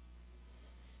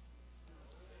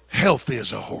 Healthy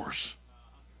as a horse.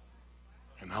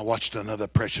 And I watched another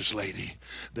precious lady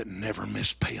that never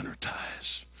missed paying her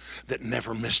tithes, that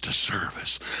never missed a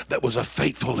service, that was a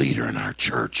faithful leader in our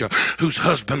church, whose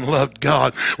husband loved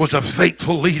God, was a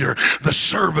faithful leader, the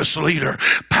service leader,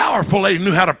 powerful lady,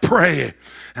 knew how to pray.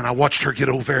 And I watched her get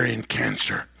ovarian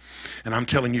cancer. And I'm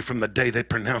telling you, from the day they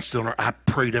pronounced it on her, I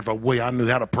prayed every way I knew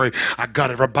how to pray. I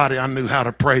got everybody I knew how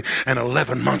to pray. And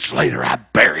 11 months later, I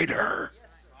buried her.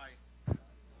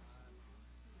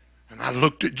 And I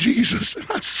looked at Jesus and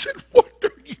I said, what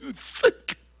are you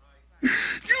thinking?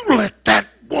 You let that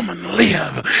woman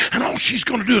live, and all she's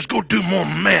going to do is go do more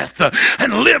meth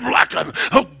and live like a,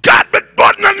 oh God, but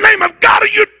what in the name of God are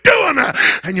you doing?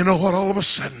 And you know what? All of a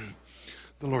sudden,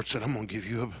 the Lord said, I'm going to give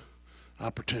you an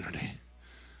opportunity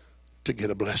to get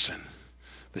a blessing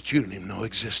that you didn't even know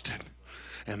existed.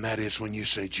 And that is when you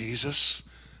say, Jesus,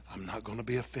 I'm not going to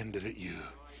be offended at you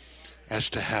as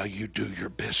to how you do your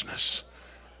business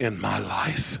in my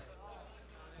life.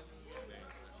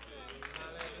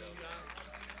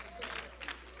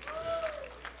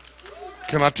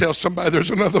 Can I tell somebody there's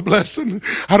another blessing?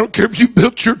 I don't care if you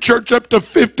built your church up to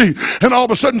 50 and all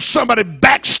of a sudden somebody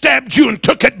backstabbed you and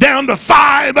took it down to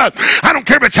 5. I don't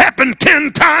care if it's happened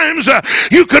 10 times.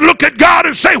 You could look at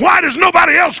God and say, why does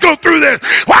nobody else go through this?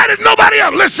 Why did nobody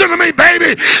else? Listen to me,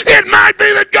 baby. It might be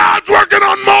that God's working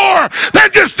on more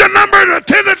than just the number of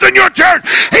attendance in your church.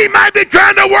 He might be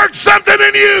trying to work something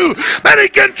in you, but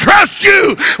He can trust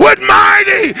you with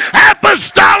mighty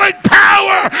apostolic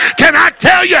power. Can I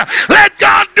tell you, let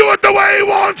God do it the way He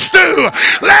wants to.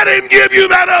 Let Him give you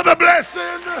that other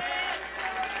blessing.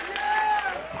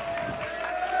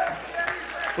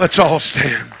 Let's all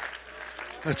stand.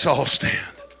 Let's all stand.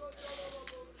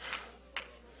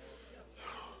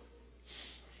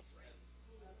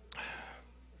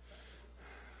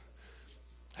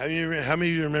 How many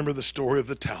of you remember the story of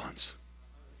the talents?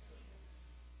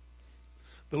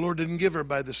 The Lord didn't give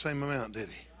everybody the same amount, did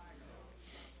He?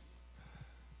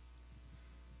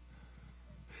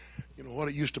 You know what?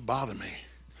 It used to bother me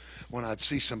when I'd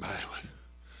see somebody with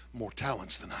more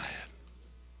talents than I had.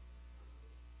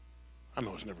 I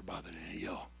know it's never bothered any of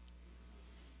y'all.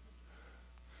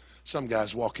 Some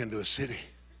guys walk into a city.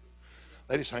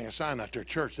 They just hang a sign out there at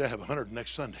church. They have 100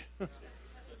 next Sunday.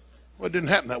 Well, it didn't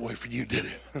happen that way for you, did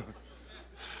it?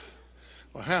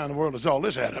 Well, how in the world does all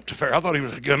this add up to fair? I thought he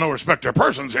was no respect to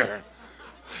persons here.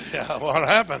 Yeah, what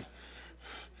happened?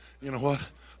 You know what?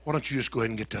 Why don't you just go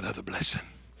ahead and get that other blessing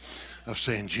of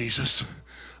saying, Jesus,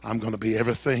 I'm going to be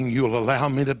everything you'll allow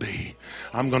me to be.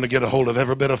 I'm going to get a hold of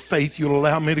every bit of faith you'll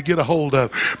allow me to get a hold of.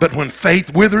 But when faith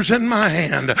withers in my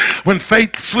hand, when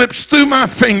faith slips through my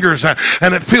fingers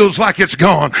and it feels like it's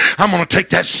gone, I'm going to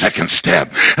take that second step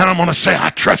and I'm going to say,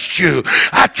 I trust you.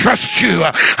 I trust you.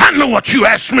 I know what you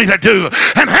asked me to do.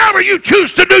 And however you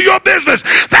choose to do your business,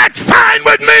 that's fine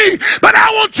with me. But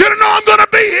I want you to know I'm going to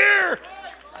be here.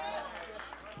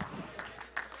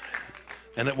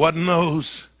 And it wasn't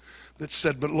those that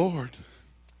said, but Lord,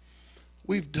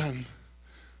 we've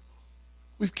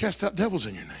cast out devils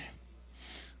in your name.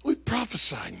 We've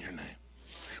prophesied in your name.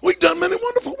 We've done many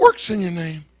wonderful works in your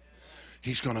name.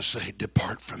 He's going to say,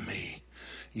 depart from me,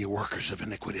 you workers of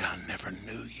iniquity. I never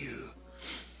knew you.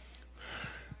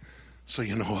 So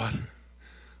you know what?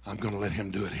 I'm going to let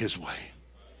him do it his way.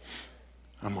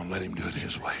 I'm going to let him do it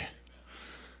his way.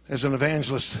 As an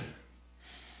evangelist,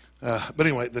 but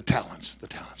anyway, the talents.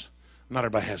 Not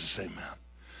everybody has the same amount.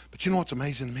 But you know what's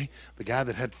amazing to me? The guy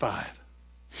that had 5,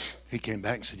 he came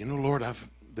back and said, Lord,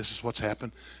 this is what's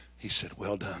happened. He said,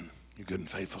 well done, you good and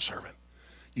faithful servant.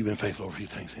 You've been faithful over a few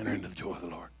things. Enter into the joy of the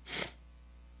Lord.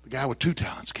 The guy with 2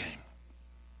 talents came.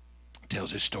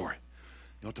 Tells his story.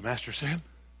 You know what the master said?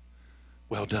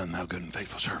 Well done, thou good and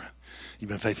faithful servant. You've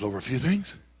been faithful over a few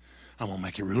things. I'm going to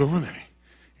make you rule over many.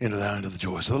 Enter thou into the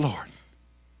joys of the Lord.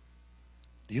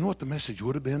 Do you know what the message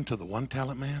would have been to the 1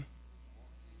 talent man?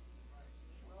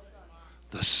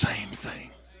 The same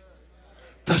thing.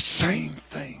 The same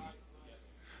thing.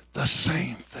 The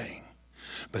same thing.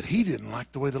 But he didn't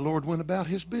like the way the Lord went about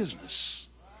his business.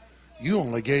 You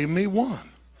only gave me 1.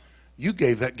 You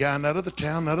gave that guy in that other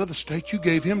town, that other state, you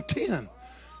gave him 10.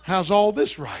 How's all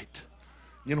this right?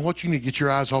 You know what? You need to get your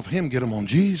eyes off him, get them on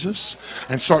Jesus,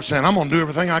 and start saying, I'm going to do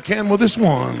everything I can with this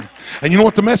one. And you know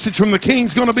what the message from the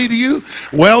king's going to be to you?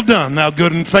 Well done, thou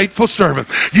good and faithful servant.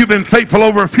 You've been faithful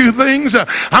over a few things.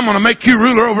 I'm going to make you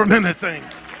ruler over many things.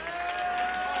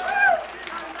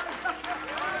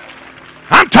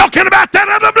 I'm talking about that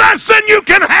other blessing. You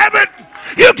can have it.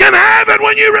 You can have it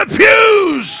when you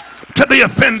refuse to be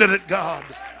offended at God.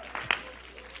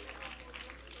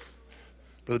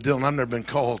 Brother Dillon, I've never been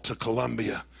called to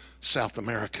Colombia, South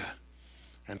America,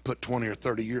 and put 20 or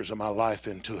 30 years of my life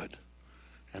into it.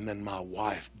 And then my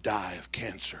wife die of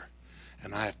cancer.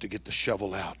 And I have to get the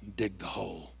shovel out and dig the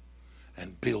hole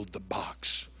and build the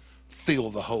box,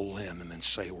 fill the hole in, and then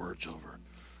say words over it.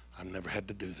 I've never had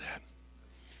to do that.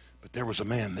 But there was a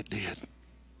man that did.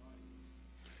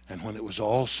 And when it was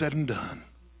all said and done,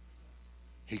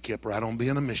 he kept right on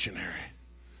being a missionary,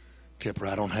 kept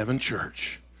right on having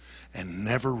church, and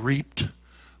never reaped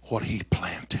what he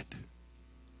planted.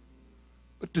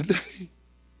 But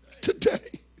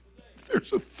today,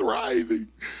 there's a thriving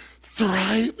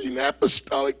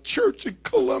apostolic church in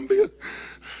Colombia.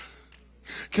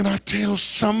 Can I tell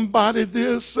somebody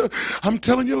this? I'm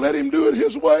telling you, let him do it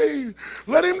his way.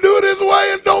 Let him do it his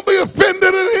way, and don't be offended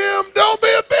at him. Don't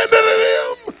be offended at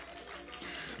him.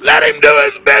 Let him do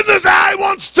his business how he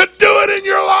wants to do it in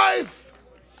your life.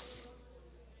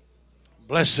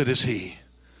 Blessed is he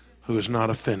who is not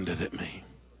offended at me.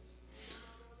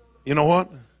 You know what?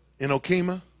 In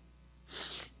Okima,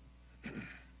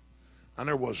 I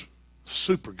never was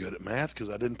super good at math because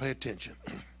I didn't pay attention.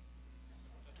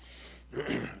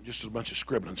 Just a bunch of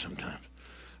scribbling sometimes.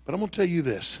 But I'm going to tell you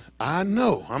this. I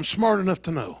know, I'm smart enough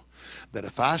to know that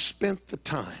if I spent the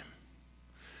time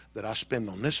that I spend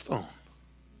on this phone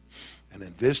and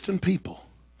in visiting people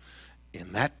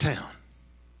in that town,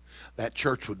 that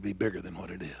church would be bigger than what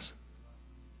it is.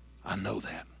 I know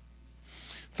that.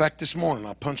 In fact, this morning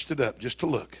I punched it up just to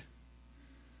look.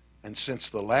 And since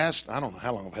the last, I don't know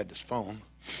how long I've had this phone,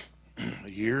 a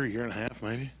year and a half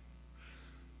maybe.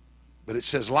 But it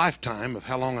says lifetime of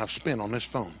how long I've spent on this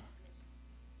phone.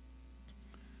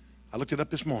 I looked it up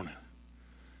this morning.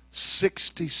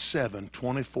 67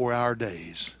 24-hour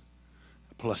days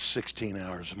plus 16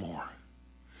 hours more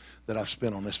that I've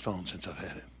spent on this phone since I've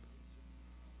had it.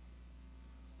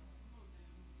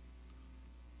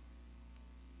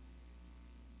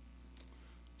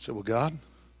 I said, well, God,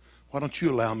 why don't you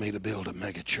allow me to build a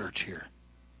mega church here?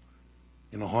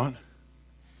 You know what?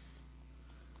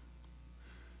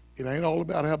 It ain't all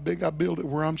about how big I build it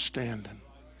where I'm standing.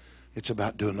 It's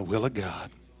about doing the will of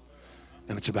God.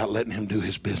 And it's about letting him do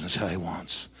his business how he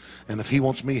wants. And if he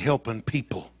wants me helping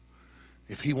people,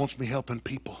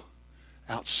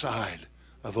 outside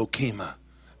of Okima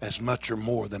as much or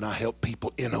more than I help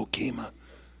people in Okima,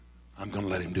 I'm going to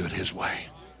let him do it his way.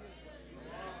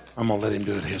 I'm going to let him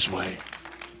do it his way.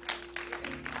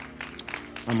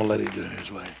 I'm going to let him do it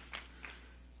his way.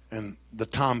 And the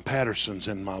Tom Pattersons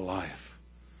in my life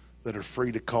that are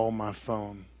free to call my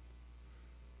phone,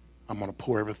 I'm going to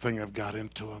pour everything I've got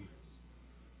into them.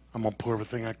 I'm going to pour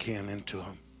everything I can into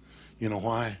them. You know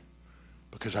why?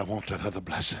 Because I want that other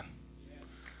blessing.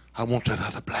 I want that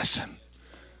other blessing.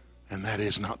 And that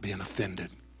is not being offended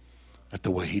at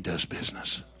the way he does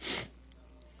business.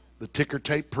 The ticker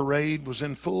tape parade was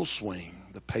in full swing.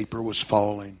 The paper was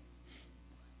falling.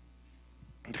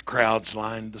 The crowds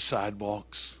lined the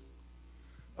sidewalks.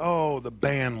 Oh, the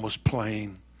band was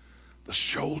playing. The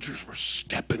soldiers were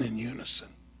stepping in unison.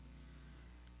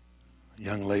 A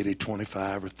young lady,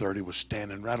 25 or 30, was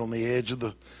standing right on the edge of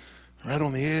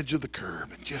the curb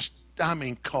and just,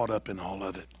 caught up in all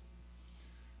of it.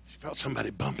 She felt somebody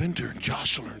bump into her and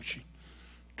jostle her, and she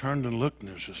turned and looked,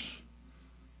 and there's this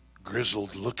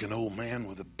grizzled-looking old man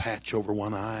with a patch over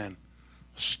one eye and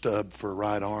a stub for a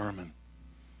right arm, and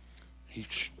he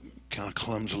kind of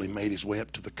clumsily made his way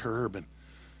up to the curb, and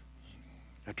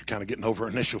after kind of getting over her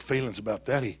initial feelings about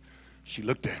that, she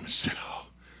looked at him and said, "Oh,"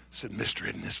 said, "Mister,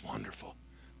 isn't this wonderful?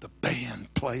 The band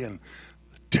playing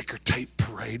the ticker tape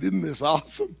parade, isn't this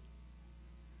awesome?"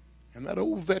 And that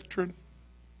old veteran,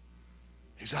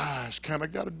 his eyes kind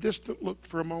of got a distant look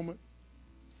for a moment.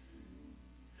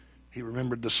 He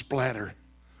remembered the splatter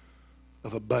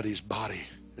of a buddy's body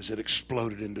as it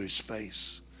exploded into his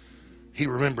face. He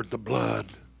remembered the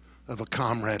blood of a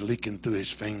comrade leaking through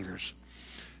his fingers.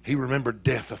 He remembered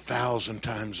death 1,000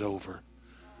 times over.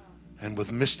 And with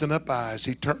misting up eyes,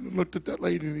 he turned and looked at that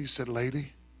lady and he said,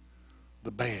 "Lady,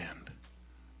 the band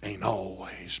ain't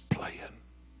always playing.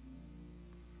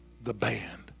 The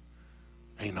band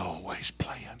ain't always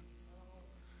playing.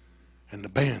 And the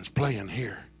band's playing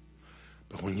here.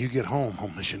 But when you get home,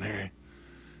 home missionary,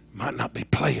 it might not be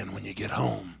playing when you get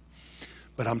home.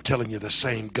 But I'm telling you, the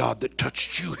same God that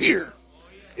touched you here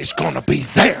is going to be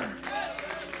there.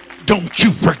 Don't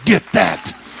you forget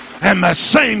that." And the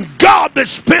same God that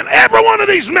spent every one of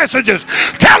these messages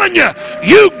telling you,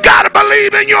 you got to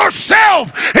believe in yourself,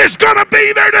 is going to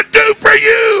be there to do for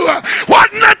you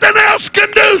what nothing else can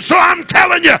do. So I'm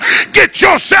telling you, get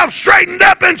yourself straightened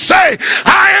up and say,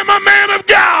 "I am a man of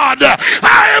God.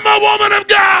 I am a woman of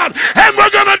God. And we're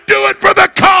going to do it for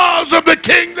the cause of the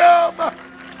kingdom."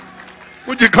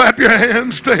 Would you clap your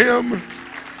hands to him?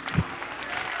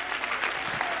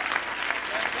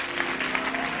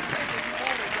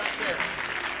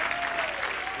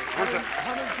 Where's that?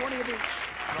 120 of each.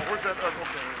 No, where's that other?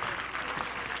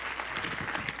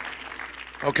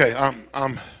 Okay,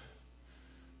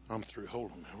 I'm through.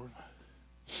 Hold on now.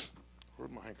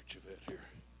 Where's my handkerchief at here?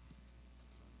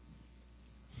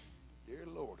 Dear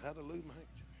Lord, how to lose my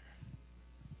handkerchief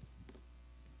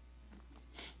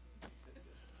here?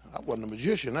 I wasn't a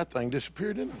magician. That thing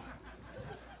disappeared, didn't it?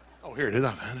 Oh, here it is.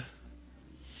 I found it.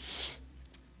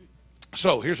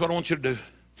 So here's what I want you to do.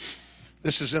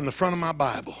 This is in the front of my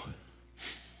Bible.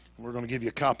 We're going to give you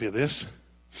a copy of this.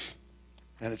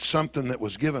 And it's something that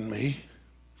was given me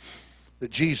that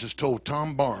Jesus told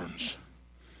Tom Barnes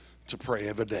to pray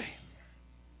every day.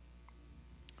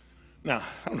 Now,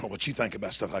 I don't know what you think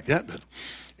about stuff like that, but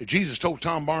if Jesus told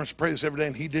Tom Barnes to pray this every day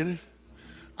and he did it,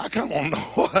 I kind of want to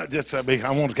know what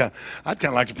I'd kind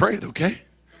of like to pray it, okay?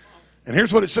 And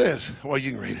here's what it says. Well,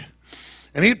 you can read it.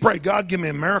 And he'd pray, "God, give me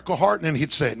a miracle heart," and then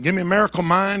he'd say it. "Give me a miracle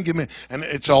mind, and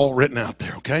it's all written out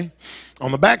there, okay?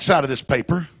 On the back side of this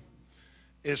paper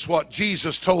is what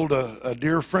Jesus told a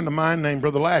dear friend of mine named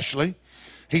Brother Lashley.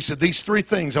 He said, "These 3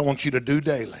 things I want you to do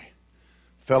daily: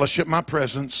 fellowship my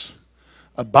presence,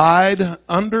 abide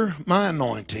under my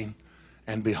anointing,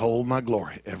 and behold my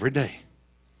glory." Every day.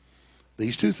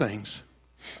 These 2 things.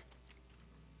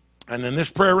 And then this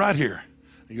prayer right here.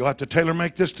 You'll have to tailor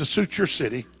make this to suit your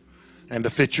city and to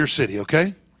fit your city,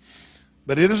 okay?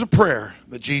 But it is a prayer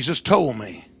that Jesus told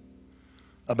me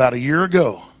about a year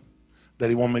ago that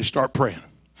he wanted me to start praying.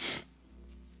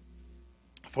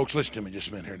 Folks, listen to me just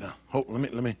a minute here now.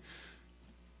 Let me.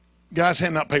 Guys,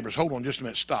 handing out papers. Hold on just a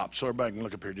minute. Stop so everybody can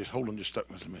look up here. Just hold on just a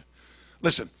minute.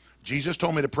 Listen, Jesus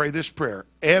told me to pray this prayer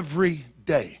every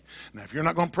day. Now, if you're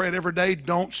not going to pray it every day,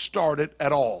 don't start it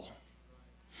at all.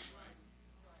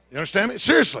 You understand me?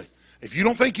 Seriously. If you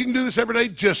don't think you can do this every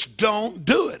day, just don't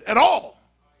do it at all.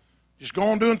 Just go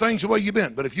on doing things the way you've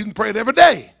been. But if you can pray it every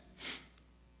day,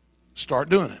 start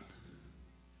doing it.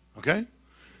 Okay?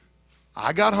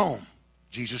 I got home.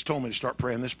 Jesus told me to start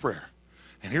praying this prayer.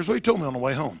 And here's what he told me on the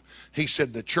way home. He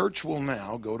said, "The church will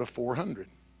now go to 400.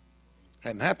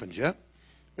 Hadn't happened yet.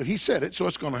 But he said it, so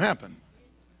it's going to happen.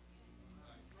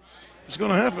 It's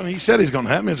going to happen. He said he's going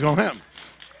to happen. It's going to happen.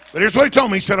 But here's what he told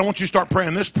me. He said, "I want you to start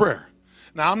praying this prayer."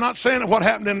 Now, I'm not saying that what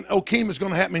happened in Okema is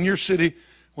going to happen in your city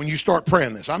when you start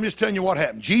praying this. I'm just telling you what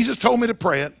happened. Jesus told me to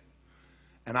pray it,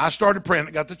 and I started praying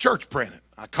it, got the church praying it.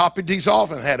 I copied these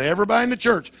off and had everybody in the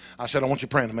church. I said, "I want you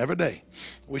praying them every day."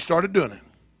 We started doing it.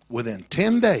 Within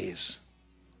 10 days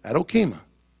at Okema,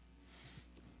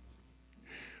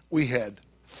 we had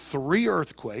 3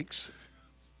 earthquakes,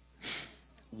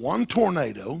 1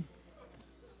 tornado,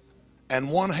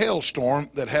 and 1 hailstorm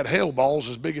that had hail balls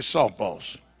as big as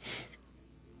softballs.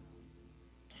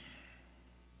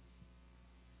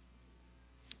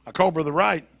 I called Brother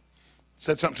Wright,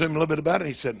 said something to him a little bit about it.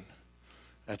 He said,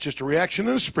 "That's just a reaction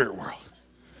in the spirit world."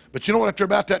 But you know what? After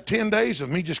about that 10 days of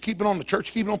me just keeping on the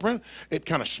church, keeping on praying, it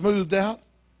kind of smoothed out.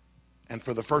 And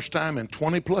for the first time in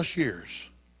 20 plus years,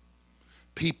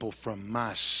 people from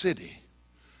my city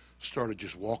started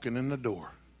just walking in the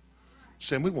door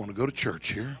saying, "We want to go to church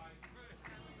here."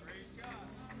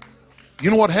 You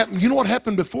know what happened? You know what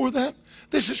happened before that?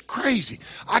 This is crazy.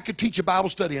 I could teach a Bible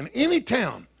study in any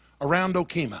town around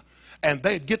Okemah, and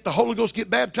they'd get the Holy Ghost, get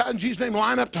baptized in Jesus' name,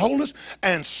 line up to holiness,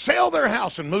 and sell their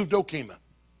house and move to Okemah.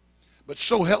 But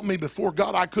so help me before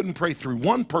God, I couldn't pray through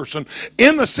one person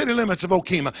in the city limits of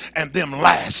Okemah and them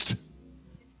last.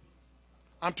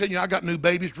 I'm telling you, I got new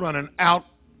babies running out,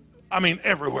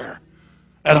 everywhere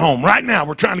at home. Right now,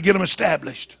 we're trying to get them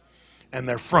established. And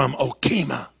they're from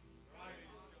Okemah.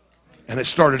 And it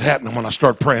started happening when I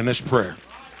started praying this prayer.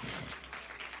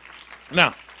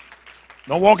 Now,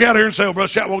 don't walk out here and say, oh,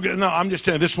 Brother Shatwell. No, I'm just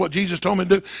telling you, this is what Jesus told me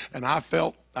to do. And I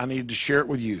felt I needed to share it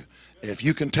with you. If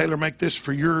you can tailor make this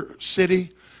for your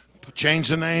city, change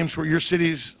the names where your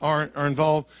cities are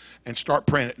involved, and start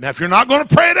praying it. Now, if you're not going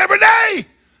to pray it every day,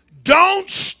 don't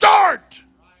start.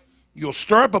 You'll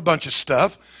stir up a bunch of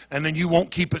stuff, and then you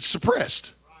won't keep it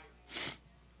suppressed.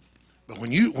 But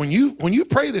when you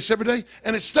pray this every day,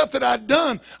 and it's stuff that I've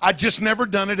done, I just never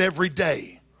done it every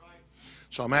day.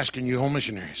 So I'm asking you, home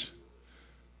missionaries,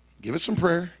 give it some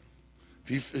prayer.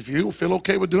 If you feel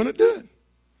okay with doing it, do it.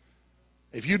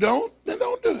 If you don't, then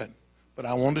don't do it. But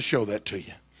I wanted to show that to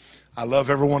you. I love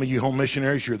every one of you home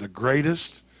missionaries. You're the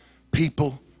greatest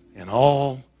people in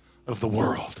all of the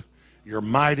world. You're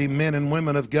mighty men and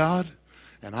women of God.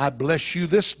 And I bless you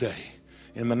this day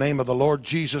in the name of the Lord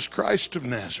Jesus Christ of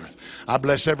Nazareth. I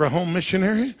bless every home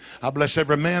missionary. I bless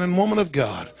every man and woman of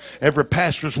God. Every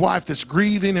pastor's wife that's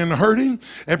grieving and hurting.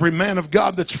 Every man of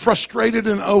God that's frustrated.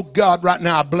 And oh God, right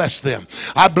now I bless them.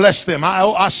 I bless them.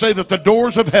 I say that the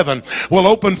doors of heaven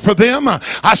will open for them.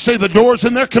 I say the doors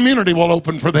in their community will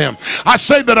open for them. I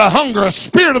say that a hunger, a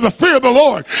spirit of the fear of the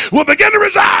Lord will begin to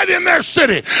reside in their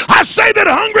city. I say that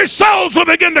hungry souls will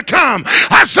begin to come.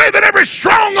 I say that every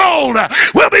stronghold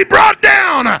will be brought down.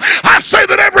 I say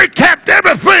that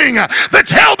everything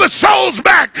that's held the souls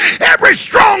back, every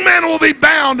strong man will be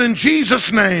bound in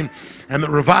Jesus' name, and the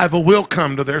revival will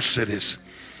come to their cities.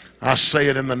 I say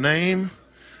it in the name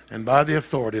and by the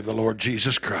authority of the Lord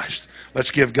Jesus Christ.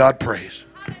 Let's give God praise.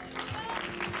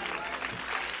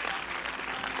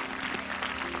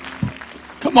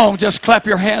 Come on, just clap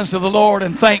your hands to the Lord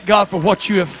and thank God for what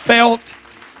you have felt,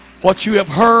 what you have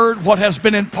heard, what has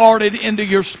been imparted into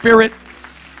your spirit.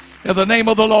 In the name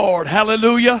of the Lord.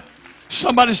 Hallelujah.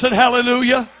 Somebody said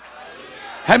hallelujah.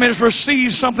 How many has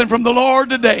received something from the Lord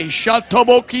today?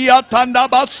 Shatobokia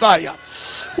tandabasaya.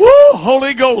 Woo,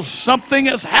 Holy Ghost. Something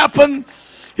has happened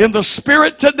in the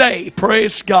Spirit today.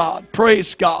 Praise God.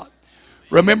 Praise God.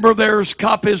 Remember, there's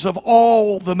copies of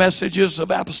all the messages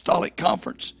of Apostolic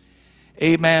Conference.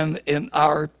 Amen. In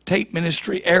our tape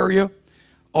ministry area.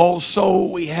 Also,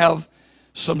 we have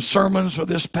some sermons for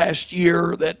this past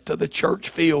year that the church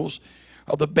feels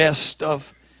are the best of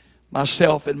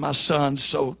myself and my sons.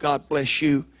 So God bless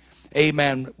you.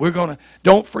 Amen.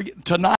 Don't forget tonight.